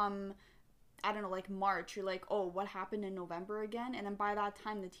then come, I don't know, like March, you're like, oh, what happened in November again? And then by that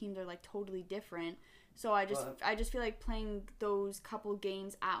time, the teams are like totally different. So I just feel like playing those couple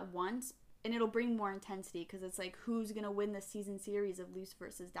games at once, and it'll bring more intensity because it's like who's gonna win the season series of Leafs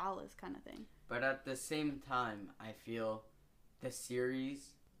versus Dallas kind of thing. But at the same time, I feel the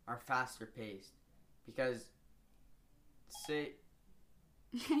series are faster paced because say.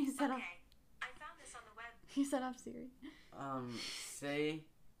 He set up. Okay, I found this on the web. He set up Siri. Say.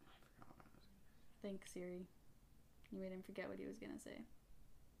 Think Siri. You made him forget what he was gonna say.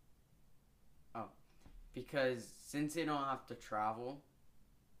 Oh. Because since they don't have to travel,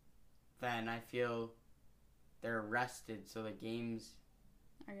 then I feel they're rested, so the games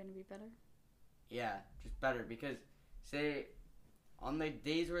are going to be better? Yeah, just better. Because, say, on the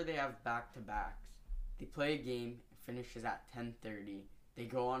days where they have back-to-backs, they play a game, it finishes at 10:30, they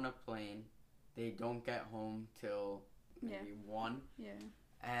go on a plane, they don't get home till maybe 1,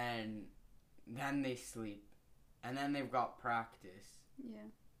 and then they sleep, and then they've got practice.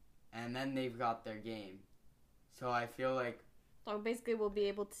 And then they've got their game. So I feel like... So basically we'll be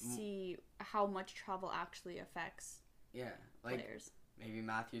able to see how much travel actually affects players. Maybe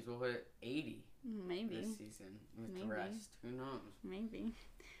Matthews will hit 80 this season with the rest. Who knows? Maybe.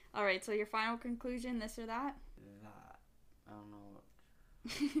 All right, so your final conclusion, this or that? That. I don't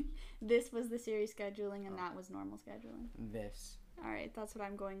know. This was the series scheduling and that was normal scheduling. This. All right, that's what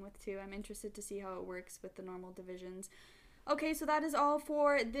I'm going with too. I'm interested to see how it works with the normal divisions. Okay, so that is all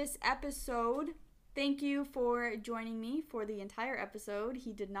for this episode. Thank you for joining me for the entire episode.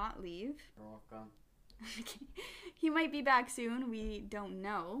 He did not leave. You're welcome. He might be back soon. We don't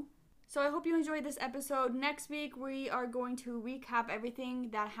know. So I hope you enjoyed this episode. Next week, we are going to recap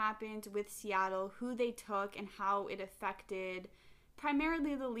everything that happened with Seattle, who they took, and how it affected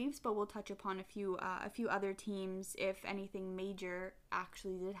primarily the Leafs, but we'll touch upon a few other teams if anything major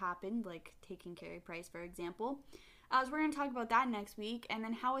actually did happen, like taking Carey Price, for example. So we're going to talk about that next week, and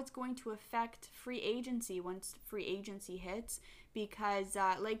then how it's going to affect free agency once free agency hits, because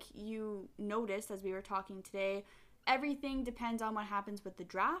like you noticed as we were talking today, everything depends on what happens with the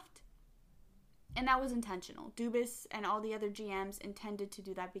draft, and that was intentional. Dubas and all the other GMs intended to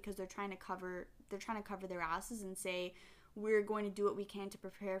do that because they're trying to cover their asses and say, we're going to do what we can to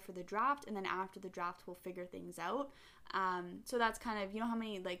prepare for the draft, and then after the draft we'll figure things out. So that's kind of, you know how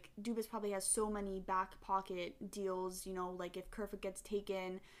many, like, Dubas probably has so many back pocket deals, you know, like if Kerfoot gets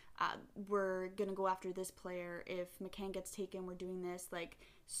taken, we're gonna go after this player. If McCann gets taken, we're doing this. Like,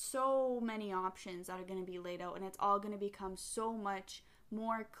 so many options that are going to be laid out, and it's all going to become so much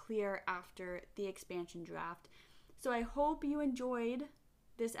more clear after the expansion draft. So I hope you enjoyed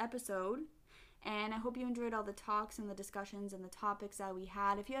this episode, and I hope you enjoyed all the talks and the discussions and the topics that we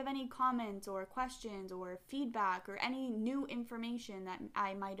had. If you have any comments or questions or feedback or any new information that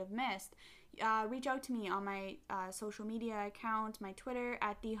I might have missed, reach out to me on my social media account, my Twitter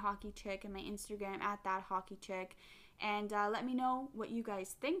 @TheHockeyChick and my Instagram @ThatHockeyChick, and let me know what you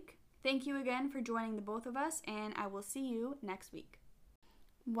guys think. Thank you again for joining the both of us, and I will see you next week.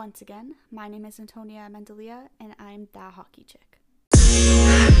 Once again, my name is Antonia Mendelia, and I'm the Hockey Chick.